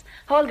sunrise.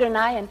 Holger and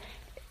I and...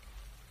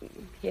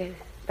 Yes,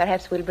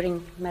 perhaps we'll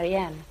bring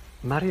Marianne.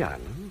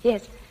 Marianne?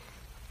 Yes.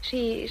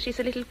 She's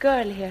a little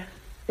girl here.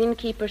 The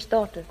innkeeper's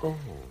daughter. Oh.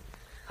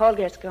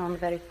 Holger's grown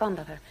very fond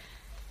of her.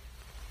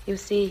 You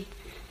see,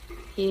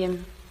 he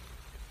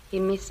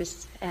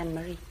misses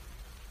Anne-Marie.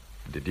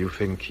 Did you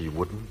think he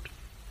wouldn't?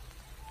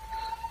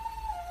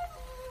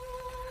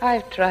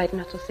 I've tried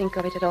not to think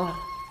of it at all.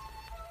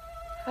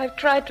 I've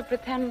tried to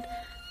pretend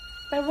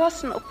there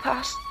was no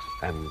past.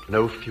 And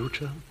no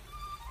future?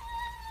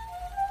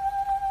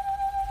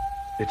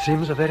 It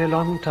seems a very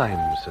long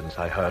time since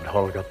I heard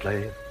Holger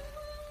play.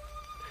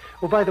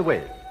 Oh, by the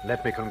way,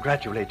 let me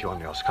congratulate you on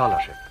your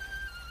scholarship.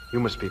 You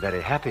must be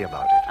very happy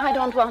about it. I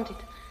don't want it.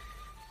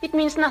 It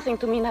means nothing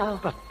to me now.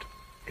 But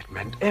it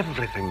meant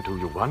everything to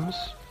you once.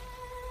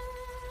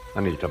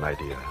 Anita, my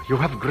dear, you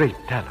have great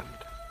talent.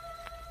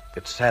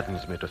 It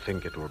saddens me to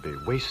think it will be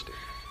wasted.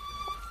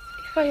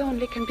 If I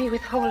only can be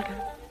with Holger,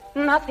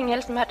 nothing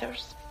else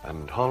matters.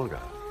 And Holger,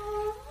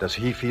 does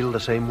he feel the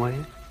same way?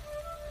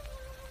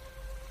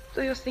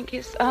 Do you think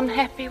he's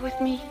unhappy with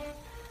me?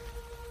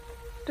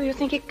 Do you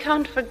think he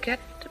can't forget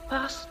the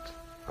past?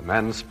 A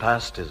man's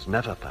past is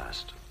never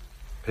past.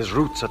 His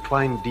roots are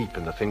twined deep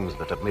in the things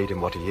that have made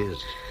him what he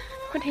is.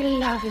 But he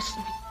loves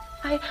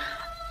me.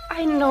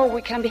 I know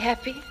we can be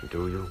happy.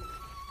 Do you?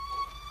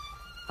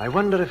 I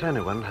wonder if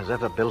anyone has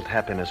ever built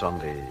happiness on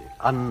the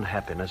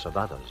unhappiness of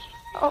others.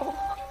 Oh,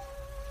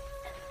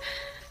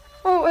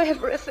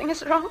 everything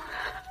is wrong.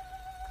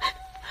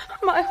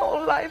 My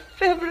whole life,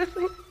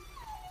 everything.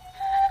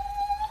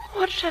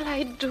 What shall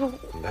I do?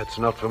 That's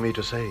not for me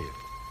to say.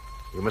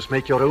 You must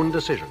make your own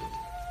decision.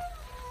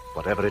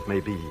 Whatever it may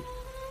be,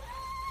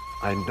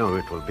 I know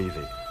it will be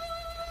the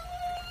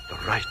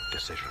right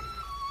decision.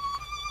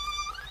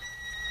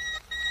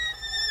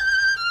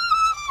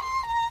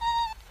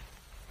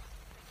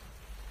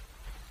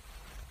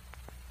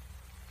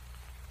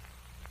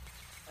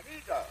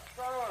 Anita,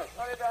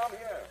 I'm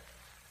here.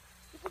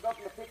 You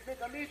forgotten the picnic,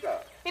 Anita?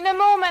 In a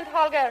moment,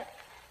 Holger.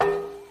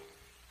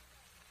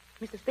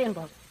 Mr.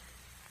 Stenborg,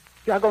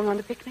 you are going on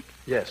the picnic?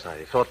 Yes,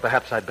 I thought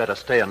perhaps I'd better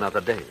stay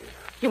another day.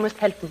 You must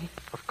help me.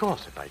 Of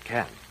course, if I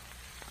can.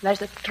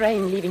 There's a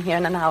train leaving here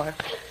in an hour.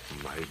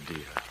 My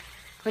dear.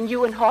 When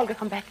you and Holger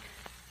come back,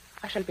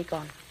 I shall be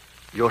gone.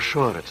 You're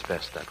sure it's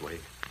best that way?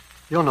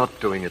 You're not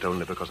doing it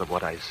only because of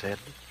what I said?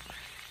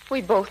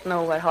 We both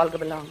know where Holger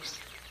belongs.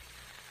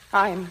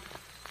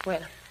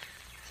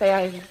 Say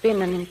I've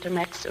been an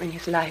intermezzo in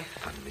his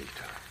life.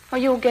 Anita. Oh,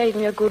 you gave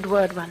me a good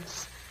word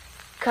once.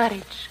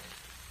 Courage.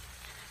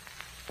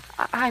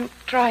 I'm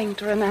trying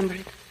to remember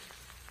it.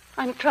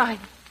 I'm trying.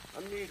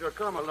 Anita,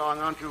 come along.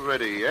 Aren't you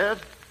ready yet?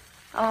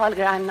 Oh,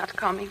 Holger, I'm not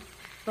coming.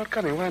 Not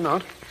coming? Why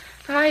not?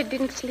 I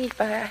didn't sleep.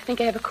 I think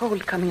I have a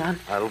cold coming on.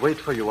 I'll wait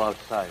for you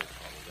outside.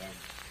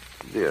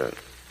 Dear,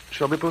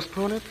 shall we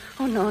postpone it?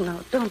 Oh, no,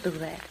 don't do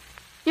that.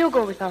 You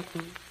go without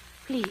me,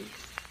 please.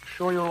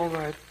 Sure you're all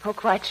right? Oh,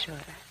 quite sure.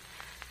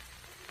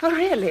 Oh,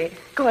 really?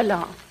 Go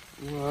along.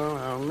 Well,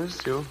 I'll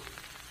miss you.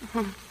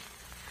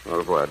 Mm-hmm. Au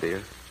revoir,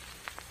 dear.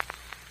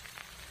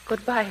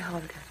 Goodbye,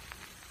 Holger.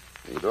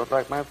 You don't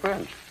like my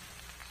French?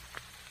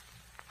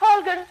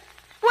 Holger,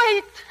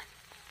 wait!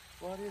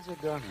 What is it,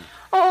 darling?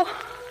 Oh.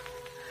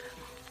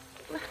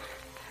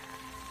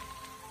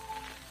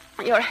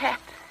 Your hat.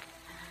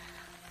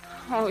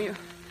 Oh, you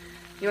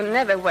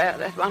never wear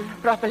that one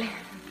properly.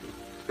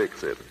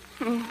 Fix it.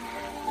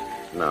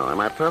 Now, am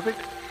I perfect?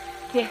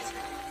 Yes.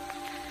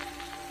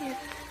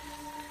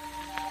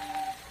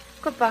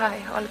 Goodbye,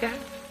 Holger.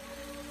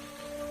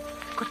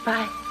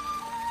 Goodbye.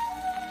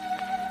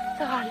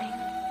 Darling.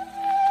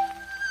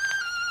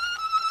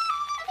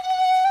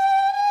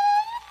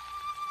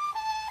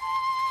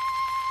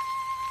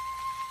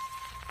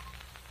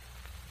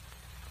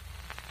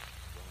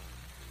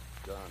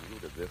 John, you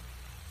did this.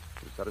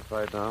 You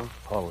satisfied now?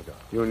 Holger.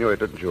 You knew it,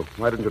 didn't you?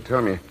 Why didn't you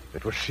tell me?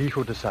 It was she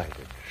who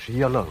decided.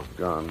 She alone.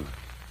 Gone.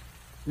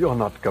 You're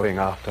not going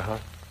after her,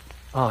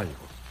 are you?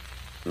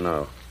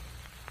 No.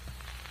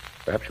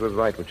 Perhaps she was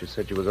right when she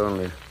said she was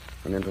only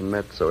an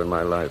intermezzo in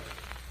my life.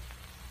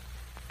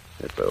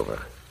 It's over.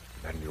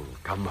 Then you'll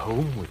come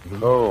home with me?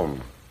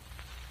 Home?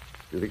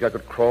 You think I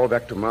could crawl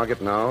back to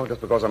Margate now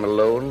just because I'm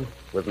alone,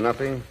 with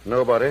nothing,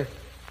 nobody?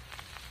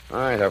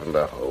 I haven't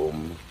a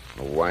home,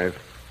 a wife,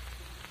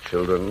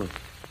 children.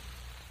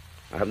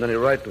 I haven't any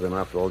right to them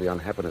after all the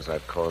unhappiness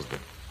I've caused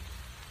them.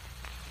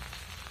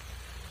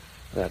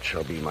 That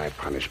shall be my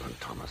punishment,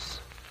 Thomas.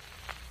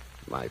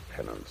 My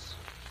penance.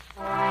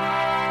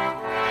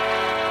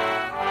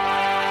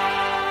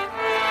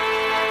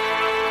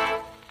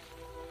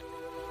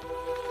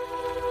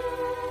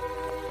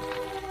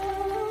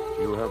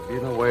 You have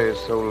been away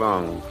so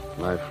long,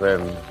 my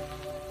friend.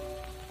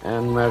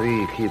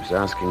 Anne-Marie keeps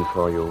asking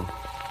for you.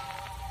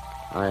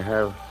 I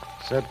have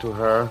said to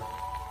her,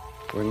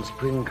 when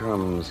spring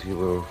comes, he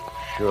will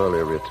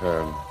surely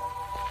return.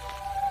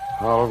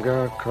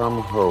 Holger,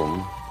 come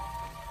home.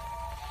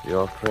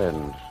 Your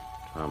friend,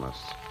 Thomas.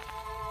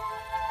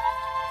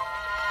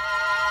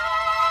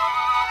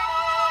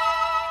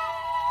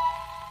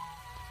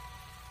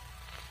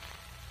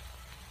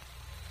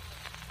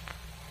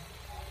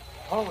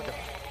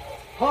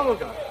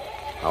 Holger.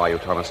 How are you,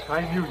 Thomas?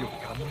 I knew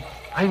you'd come.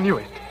 I knew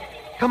it.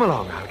 Come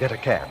along, I'll get a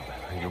cab.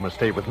 You must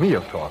stay with me,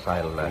 of course.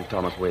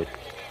 Thomas, wait.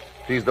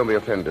 Please don't be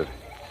offended.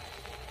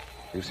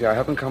 You see, I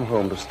haven't come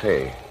home to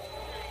stay.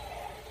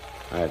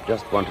 I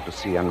just wanted to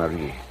see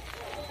Anne-Marie.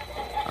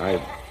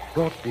 I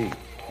brought the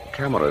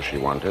camera she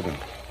wanted.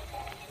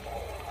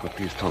 But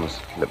please, Thomas,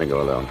 let me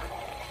go alone.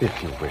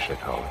 If you wish it,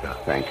 Holger.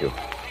 Thank you.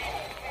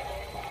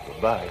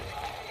 Goodbye.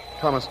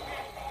 Thomas.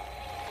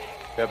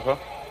 Pietro?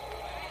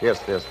 Yes,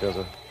 there's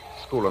a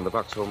school on the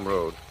Buxholm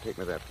Road. Take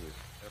me there, please.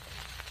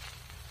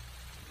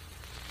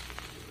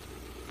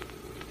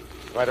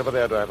 Right over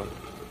there, driver.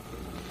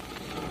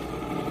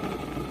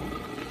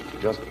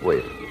 Just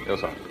wait. Yes,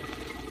 sir.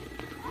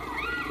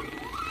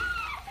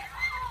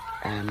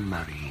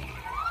 Anne-Marie.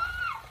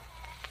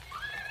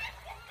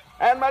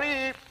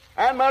 Anne-Marie!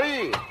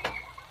 Anne-Marie! Daddy.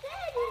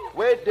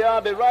 Wait, dear.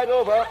 I'll be right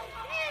over.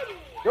 Daddy.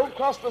 Don't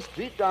cross the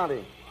street,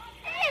 darling.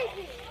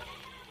 Daddy.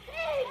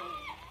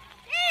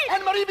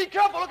 Anne-Marie, be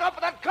careful. Look out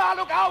for that car.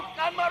 Look out,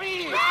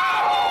 Anne-Marie.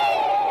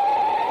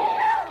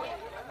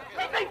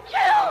 We've been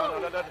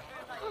killed. No.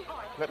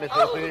 Let me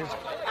through, please.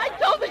 I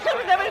told the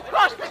children never to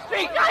cross the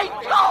street. I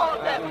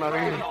told them.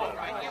 Anne-Marie.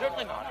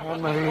 Certainly not.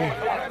 Anne-Marie.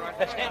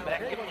 Stand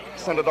back.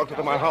 Send a doctor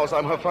to my house.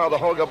 I'm her father,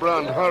 Holger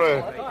Brandt.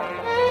 Hurry.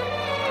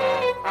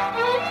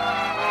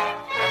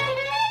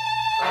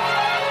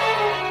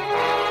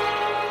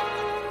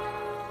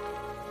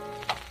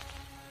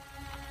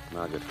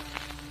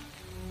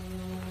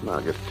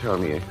 Margaret, tell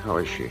me, how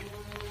is she?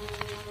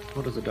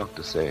 What does the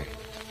doctor say?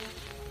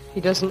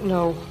 He doesn't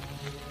know.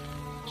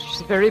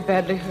 She's very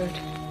badly hurt.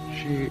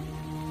 She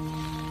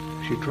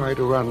tried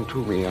to run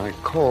to me. I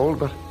called,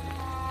 but...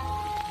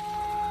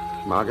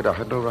 Margaret, I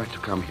had no right to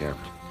come here.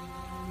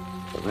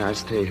 But may I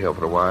stay here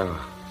for a while?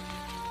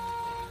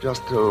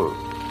 Just till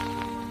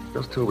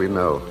we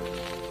know.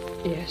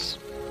 Yes.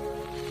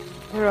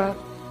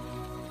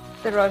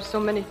 There are so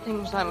many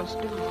things I must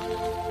do.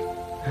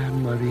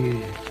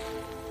 Anne-Marie.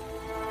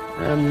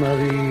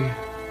 Anne-Marie.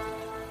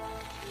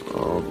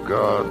 Oh,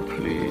 God,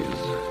 please.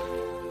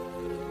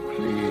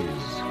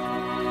 Please.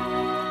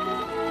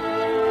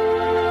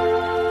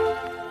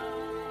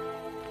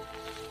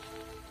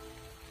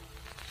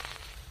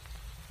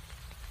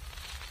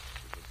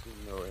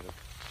 No, Eric.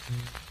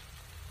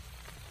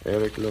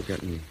 Eric, look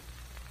at me.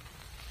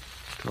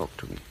 Talk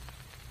to me.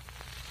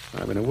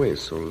 I've been away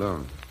so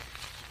long.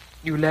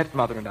 You left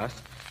Mother and us.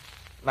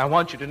 And I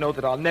want you to know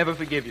that I'll never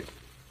forgive you.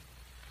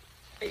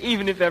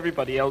 Even if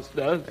everybody else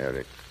does.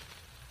 Eric.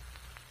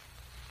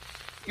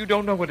 You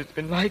don't know what it's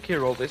been like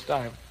here all this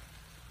time.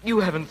 You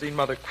haven't seen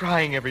Mother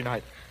crying every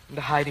night and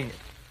hiding it.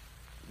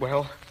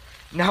 Well,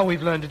 now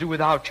we've learned to do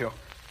without you.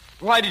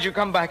 Why did you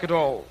come back at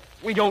all?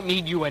 We don't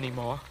need you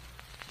anymore.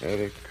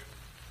 Eric,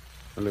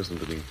 listen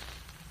to me.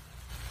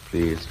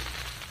 Please.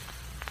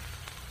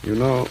 You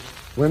know,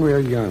 when we are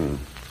young,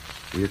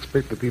 we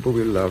expect the people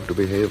we love to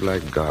behave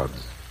like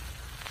gods.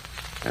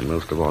 And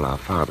most of all, our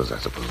fathers, I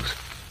suppose.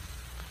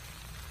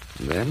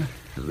 And then,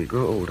 as we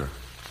grow older,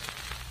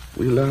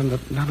 we learn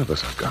that none of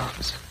us are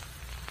gods.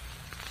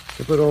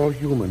 That we're all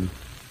human.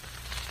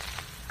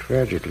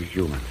 Tragically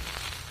human.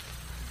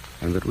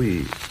 And that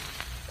we,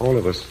 all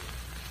of us,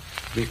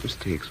 make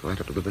mistakes right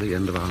up to the very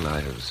end of our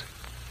lives.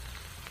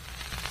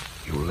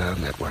 You'll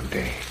learn that one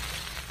day.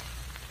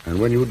 And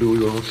when you do,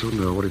 you'll also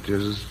know what it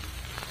is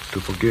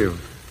to forgive.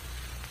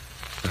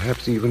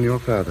 Perhaps even your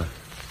father.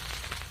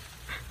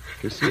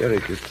 You see,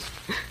 Eric, it's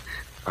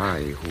I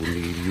who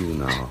need you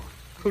now.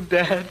 Oh,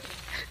 Dad.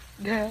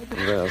 Dad.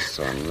 Well,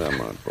 son, there,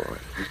 my boy.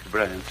 Mr.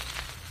 Brandt.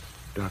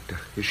 Doctor,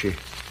 is she?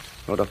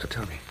 Oh, doctor,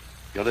 tell me.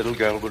 Your little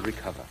girl will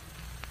recover.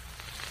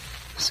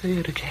 Say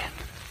it again.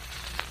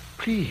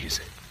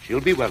 Please. She'll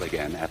be well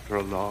again after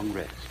a long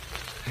rest.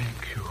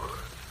 Thank you.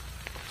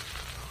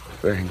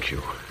 Thank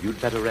you.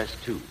 You'd better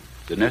rest, too.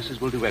 The nurses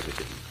will do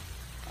everything.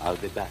 I'll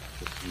be back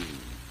to see you.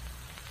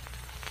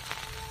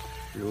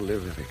 You'll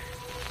live, Eric.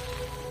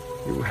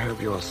 You'll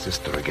have your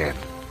sister again.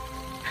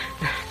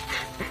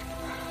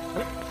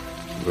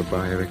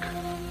 Goodbye, Eric.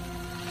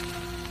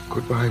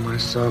 Goodbye, my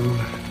son.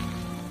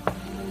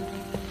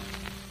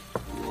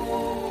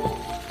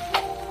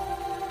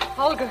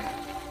 Holger.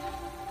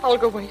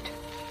 Holger, wait.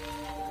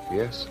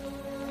 Yes?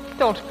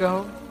 Don't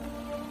go.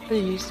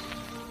 Please.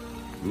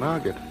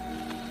 Margaret.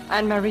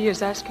 Anne-Marie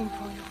is asking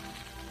for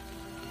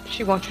you.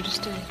 She wants you to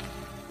stay.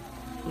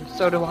 And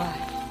so do I.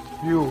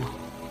 You.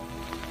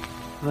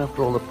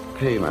 After all the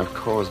pain I've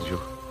caused you.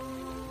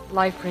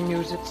 Life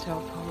renews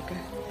itself, Holger.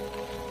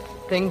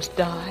 Things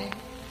die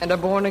and are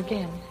born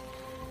again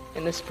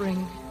in the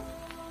spring.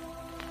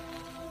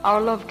 Our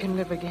love can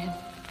live again,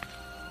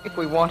 if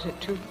we want it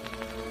to.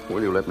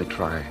 Will you let me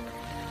try?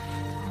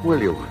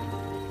 Will you?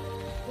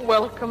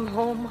 Welcome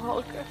home,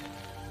 Holger.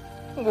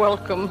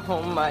 Welcome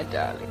home, my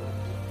darling.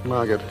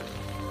 Margaret.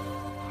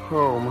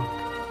 Home.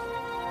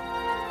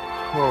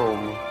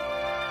 Home.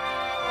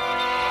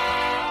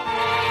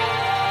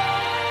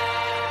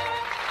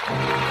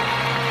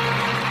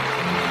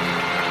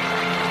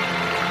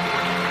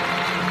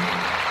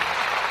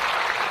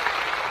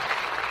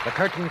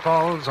 The curtain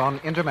falls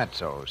on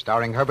Intermezzo,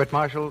 starring Herbert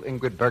Marshall,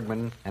 Ingrid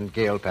Bergman, and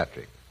Gail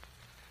Patrick.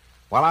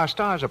 While our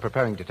stars are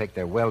preparing to take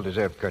their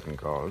well-deserved curtain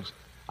calls,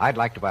 I'd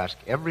like to ask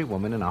every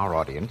woman in our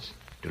audience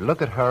to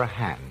look at her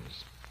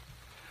hands.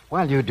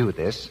 While you do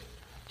this,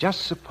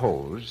 just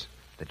suppose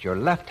that your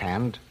left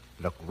hand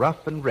look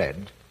rough and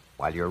red,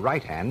 while your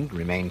right hand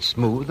remains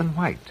smooth and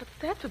white.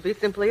 That would be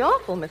simply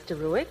awful, Mr.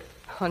 Ruick.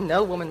 Oh,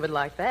 no woman would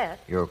like that.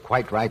 You're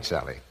quite right,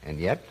 Sally. And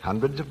yet,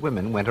 hundreds of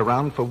women went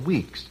around for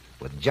weeks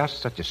with just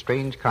such a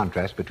strange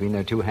contrast between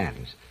their two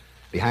hands.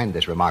 Behind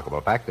this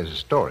remarkable fact, there's a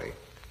story.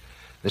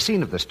 The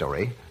scene of the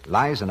story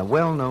lies in a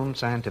well-known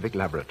scientific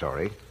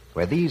laboratory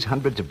where these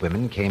hundreds of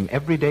women came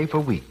every day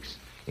for weeks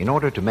in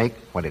order to make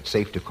what it's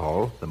safe to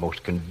call the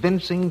most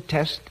convincing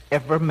test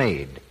ever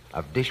made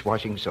of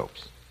dishwashing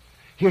soaps.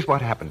 Here's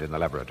what happened in the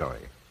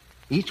laboratory.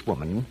 Each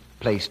woman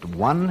placed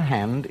one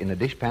hand in a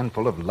dishpan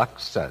full of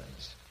Lux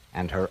suds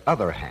and her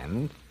other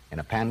hand in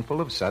a pan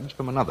full of suds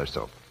from another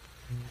soap.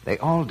 They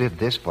all did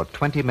this for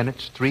 20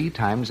 minutes 3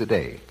 times a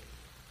day.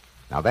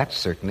 Now, that's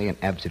certainly an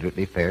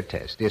absolutely fair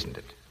test, isn't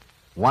it?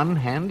 One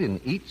hand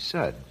in each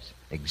suds,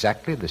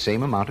 exactly the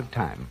same amount of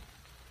time.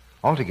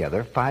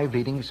 Altogether, 5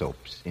 leading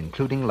soaps,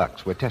 including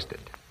Lux, were tested.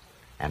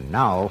 And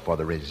now for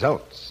the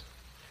results.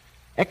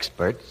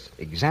 Experts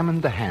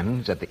examined the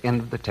hands at the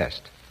end of the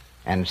test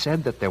and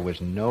said that there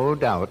was no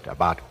doubt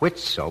about which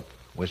soap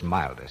was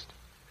mildest.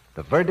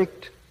 The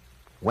verdict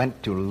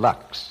went to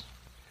Lux.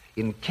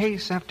 In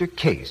case after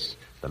case,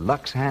 the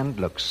Lux hand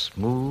looked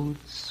smooth,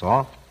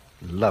 soft,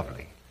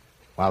 lovely,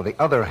 while the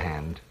other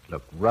hand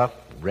looked rough,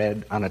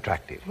 red,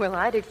 unattractive. Well,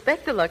 I'd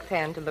expect the Lux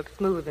hand to look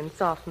smooth and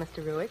soft,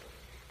 Mr. Ruick,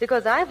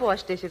 because I've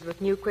washed dishes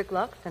with new Quick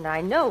Lux, and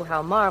I know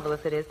how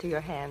marvelous it is to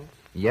your hands.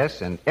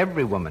 Yes, and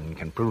every woman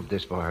can prove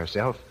this for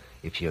herself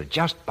if she'll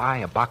just buy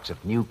a box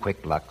of new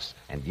Quick Lux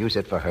and use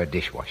it for her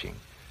dishwashing.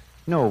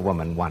 No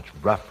woman wants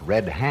rough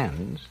red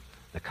hands,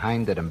 the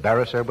kind that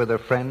embarrass her with her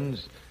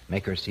friends,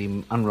 make her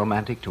seem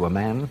unromantic to a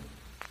man.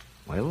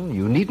 Well,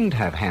 you needn't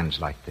have hands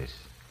like this.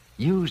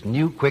 Use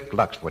new Quick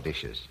Lux for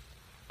dishes.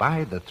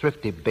 Buy the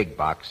thrifty big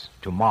box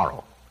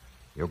tomorrow.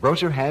 Your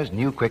grocer has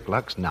new Quick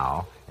Lux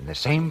now in the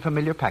same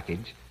familiar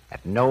package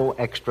at no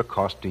extra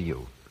cost to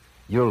you.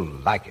 You'll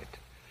like it.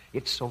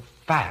 It's so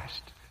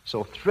fast,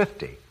 so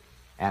thrifty,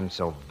 and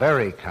so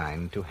very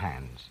kind to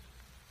hands.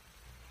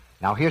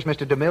 Now here's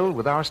Mr. DeMille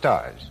with our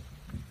stars.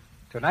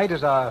 Tonight,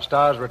 as our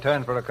stars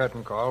return for a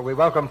curtain call, we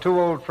welcome two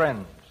old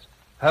friends,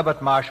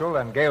 Herbert Marshall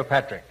and Gail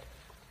Patrick,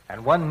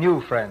 and one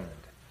new friend,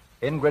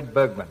 Ingrid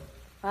Bergman.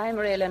 I'm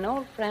really an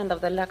old friend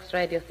of the Lux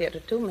Radio Theater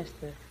too,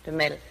 Mr.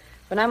 DeMille.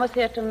 When I was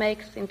here to make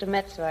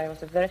Intermezzo, I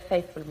was a very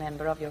faithful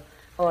member of your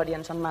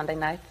audience on Monday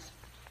nights.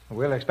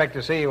 We'll expect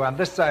to see you on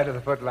this side of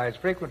the footlights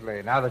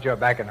frequently, now that you're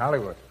back in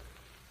Hollywood.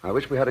 I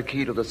wish we had a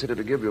key to the city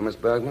to give you, Miss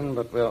Bergman,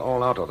 but we're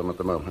all out of them at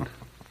the moment.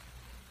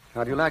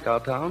 How do you like our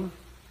town?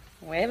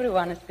 Well,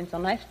 everyone has been so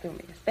nice to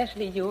me,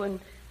 especially you and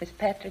Miss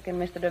Patrick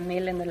and Mr.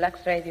 DeMille in the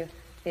Lux Radio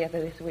Theater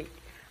this week.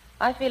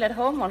 I feel at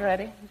home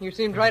already. You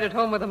seemed right at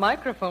home with a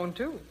microphone,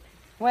 too.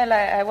 Well,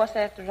 I was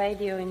at the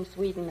radio in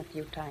Sweden a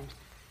few times,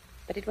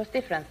 but it was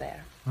different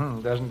there.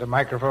 Doesn't the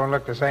microphone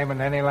look the same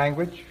in any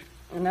language?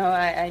 No,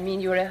 I mean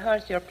you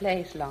rehearse your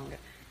plays longer.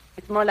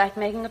 It's more like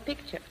making a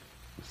picture.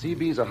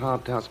 CB's a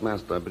hard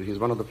taskmaster, but he's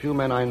one of the few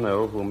men I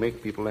know who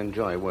make people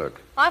enjoy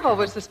work. I've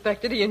always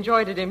suspected he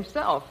enjoyed it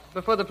himself.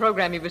 Before the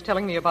program, he was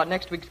telling me about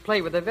next week's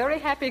play with a very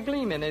happy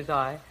gleam in his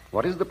eye.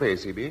 What is the play,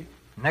 CB?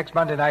 Next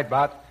Monday night,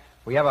 Bart,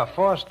 we have a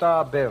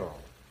 4-star bill.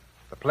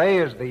 The play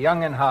is The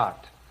Young in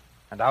Heart,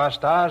 and our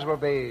stars will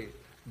be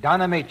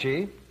Don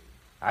Amici,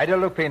 Ida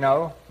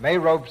Lupino, May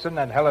Robeson,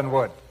 and Helen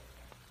Wood.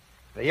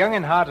 The Young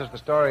in Heart is the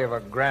story of a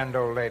grand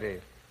old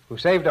lady who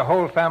saved a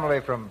whole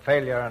family from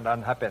failure and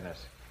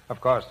unhappiness. Of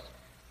course,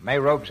 May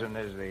Robeson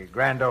is the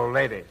grand old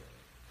lady.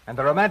 And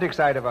the romantic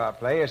side of our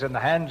play is in the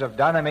hands of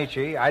Don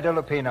Amici, Ida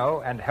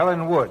Lupino, and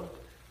Helen Wood,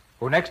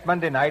 who next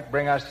Monday night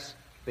bring us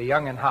The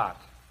Young in Heart.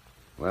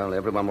 Well,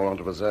 everyone will want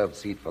a reserved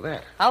seat for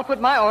that. I'll put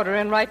my order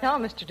in right now,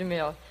 Mr.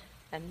 DeMille.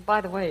 And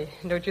by the way,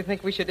 don't you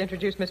think we should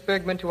introduce Miss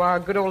Bergman to our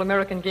good old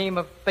American game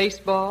of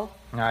baseball?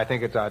 I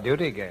think it's our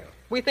duty, Gail.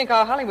 We think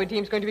our Hollywood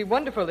team's going to be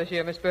wonderful this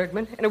year, Miss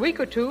Bergman. In a week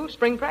or two,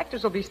 spring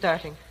practice will be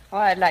starting. Oh,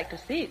 I'd like to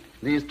see it.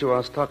 These two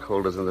are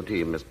stockholders in the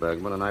team, Miss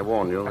Bergman, and I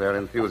warn you, their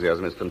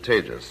enthusiasm is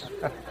contagious.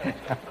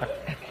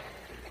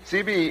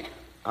 CB,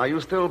 are you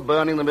still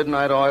burning the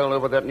midnight oil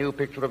over that new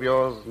picture of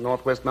yours,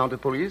 Northwest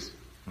Mounted Police?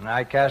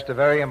 I cast a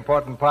very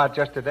important part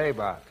just today,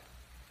 Bart.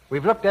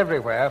 We've looked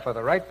everywhere for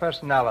the right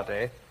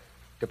personality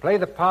to play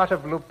the part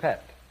of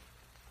Lupette,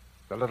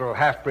 the little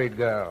half-breed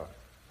girl.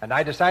 And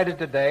I decided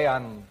today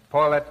on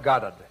Paulette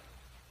Goddard.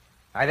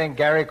 I think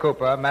Gary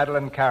Cooper,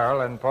 Madeline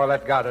Carroll, and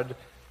Paulette Goddard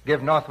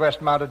give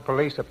Northwest Mounted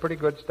Police a pretty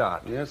good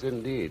start. Yes,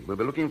 indeed. We'll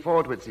be looking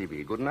forward to it,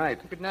 CB. Good night.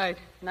 Good night.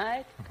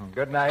 Night.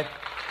 Good night.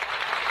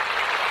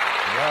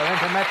 Your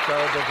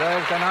Intermezzo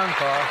deserves an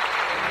encore.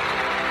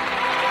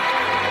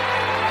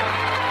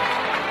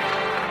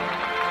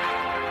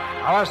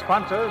 Our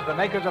sponsors, the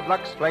makers of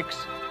Lux Flakes,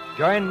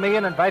 join me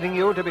in inviting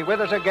you to be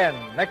with us again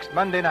next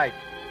Monday night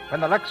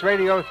when the Lux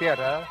Radio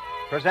Theater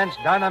presents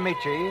Don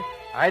Amici,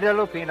 Ida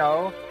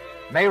Lupino,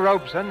 May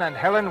Robeson, and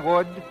Helen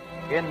Wood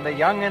in The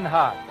Young in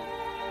Heart.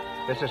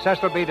 This is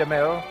Cecil B.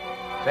 DeMille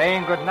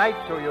saying good night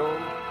to you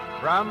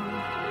from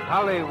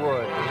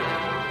Hollywood.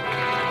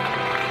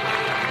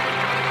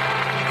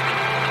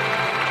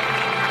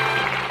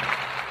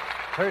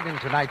 Heard in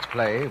tonight's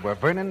play were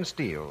Vernon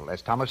Steele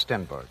as Thomas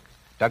Stenberg,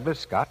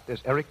 Douglas Scott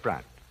as Eric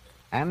Brandt,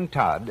 Ann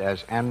Todd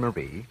as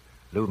Anne-Marie,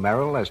 Lou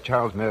Merrill as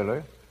Charles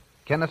Mueller,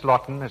 Kenneth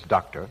Lawton as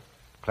Doctor,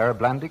 Clara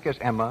Blandick as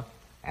Emma,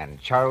 and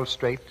Charles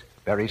Strait,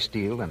 Barry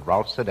Steele, and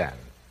Rolf Sedan.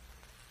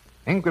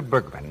 Ingrid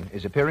Bergman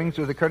is appearing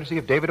through the courtesy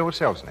of David O.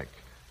 Selznick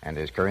and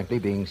is currently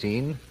being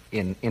seen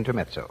in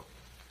Intermezzo.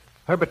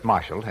 Herbert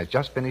Marshall has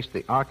just finished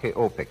the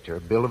RKO picture,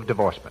 Bill of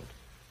Divorcement.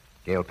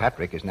 Gail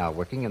Patrick is now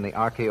working in the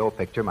RKO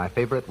picture, My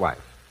Favorite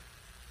Wife.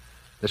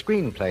 The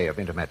screenplay of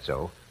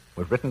Intermezzo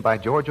was written by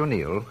George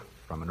O'Neill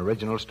from an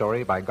original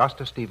story by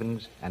Gösta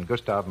Stevens and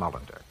Gustaf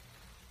Molander.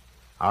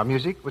 Our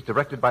music was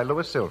directed by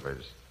Louis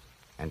Silvers,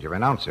 and your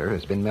announcer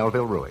has been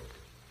Melville Ruick.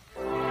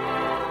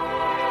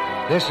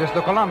 This is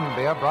the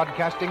Columbia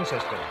Broadcasting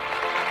System.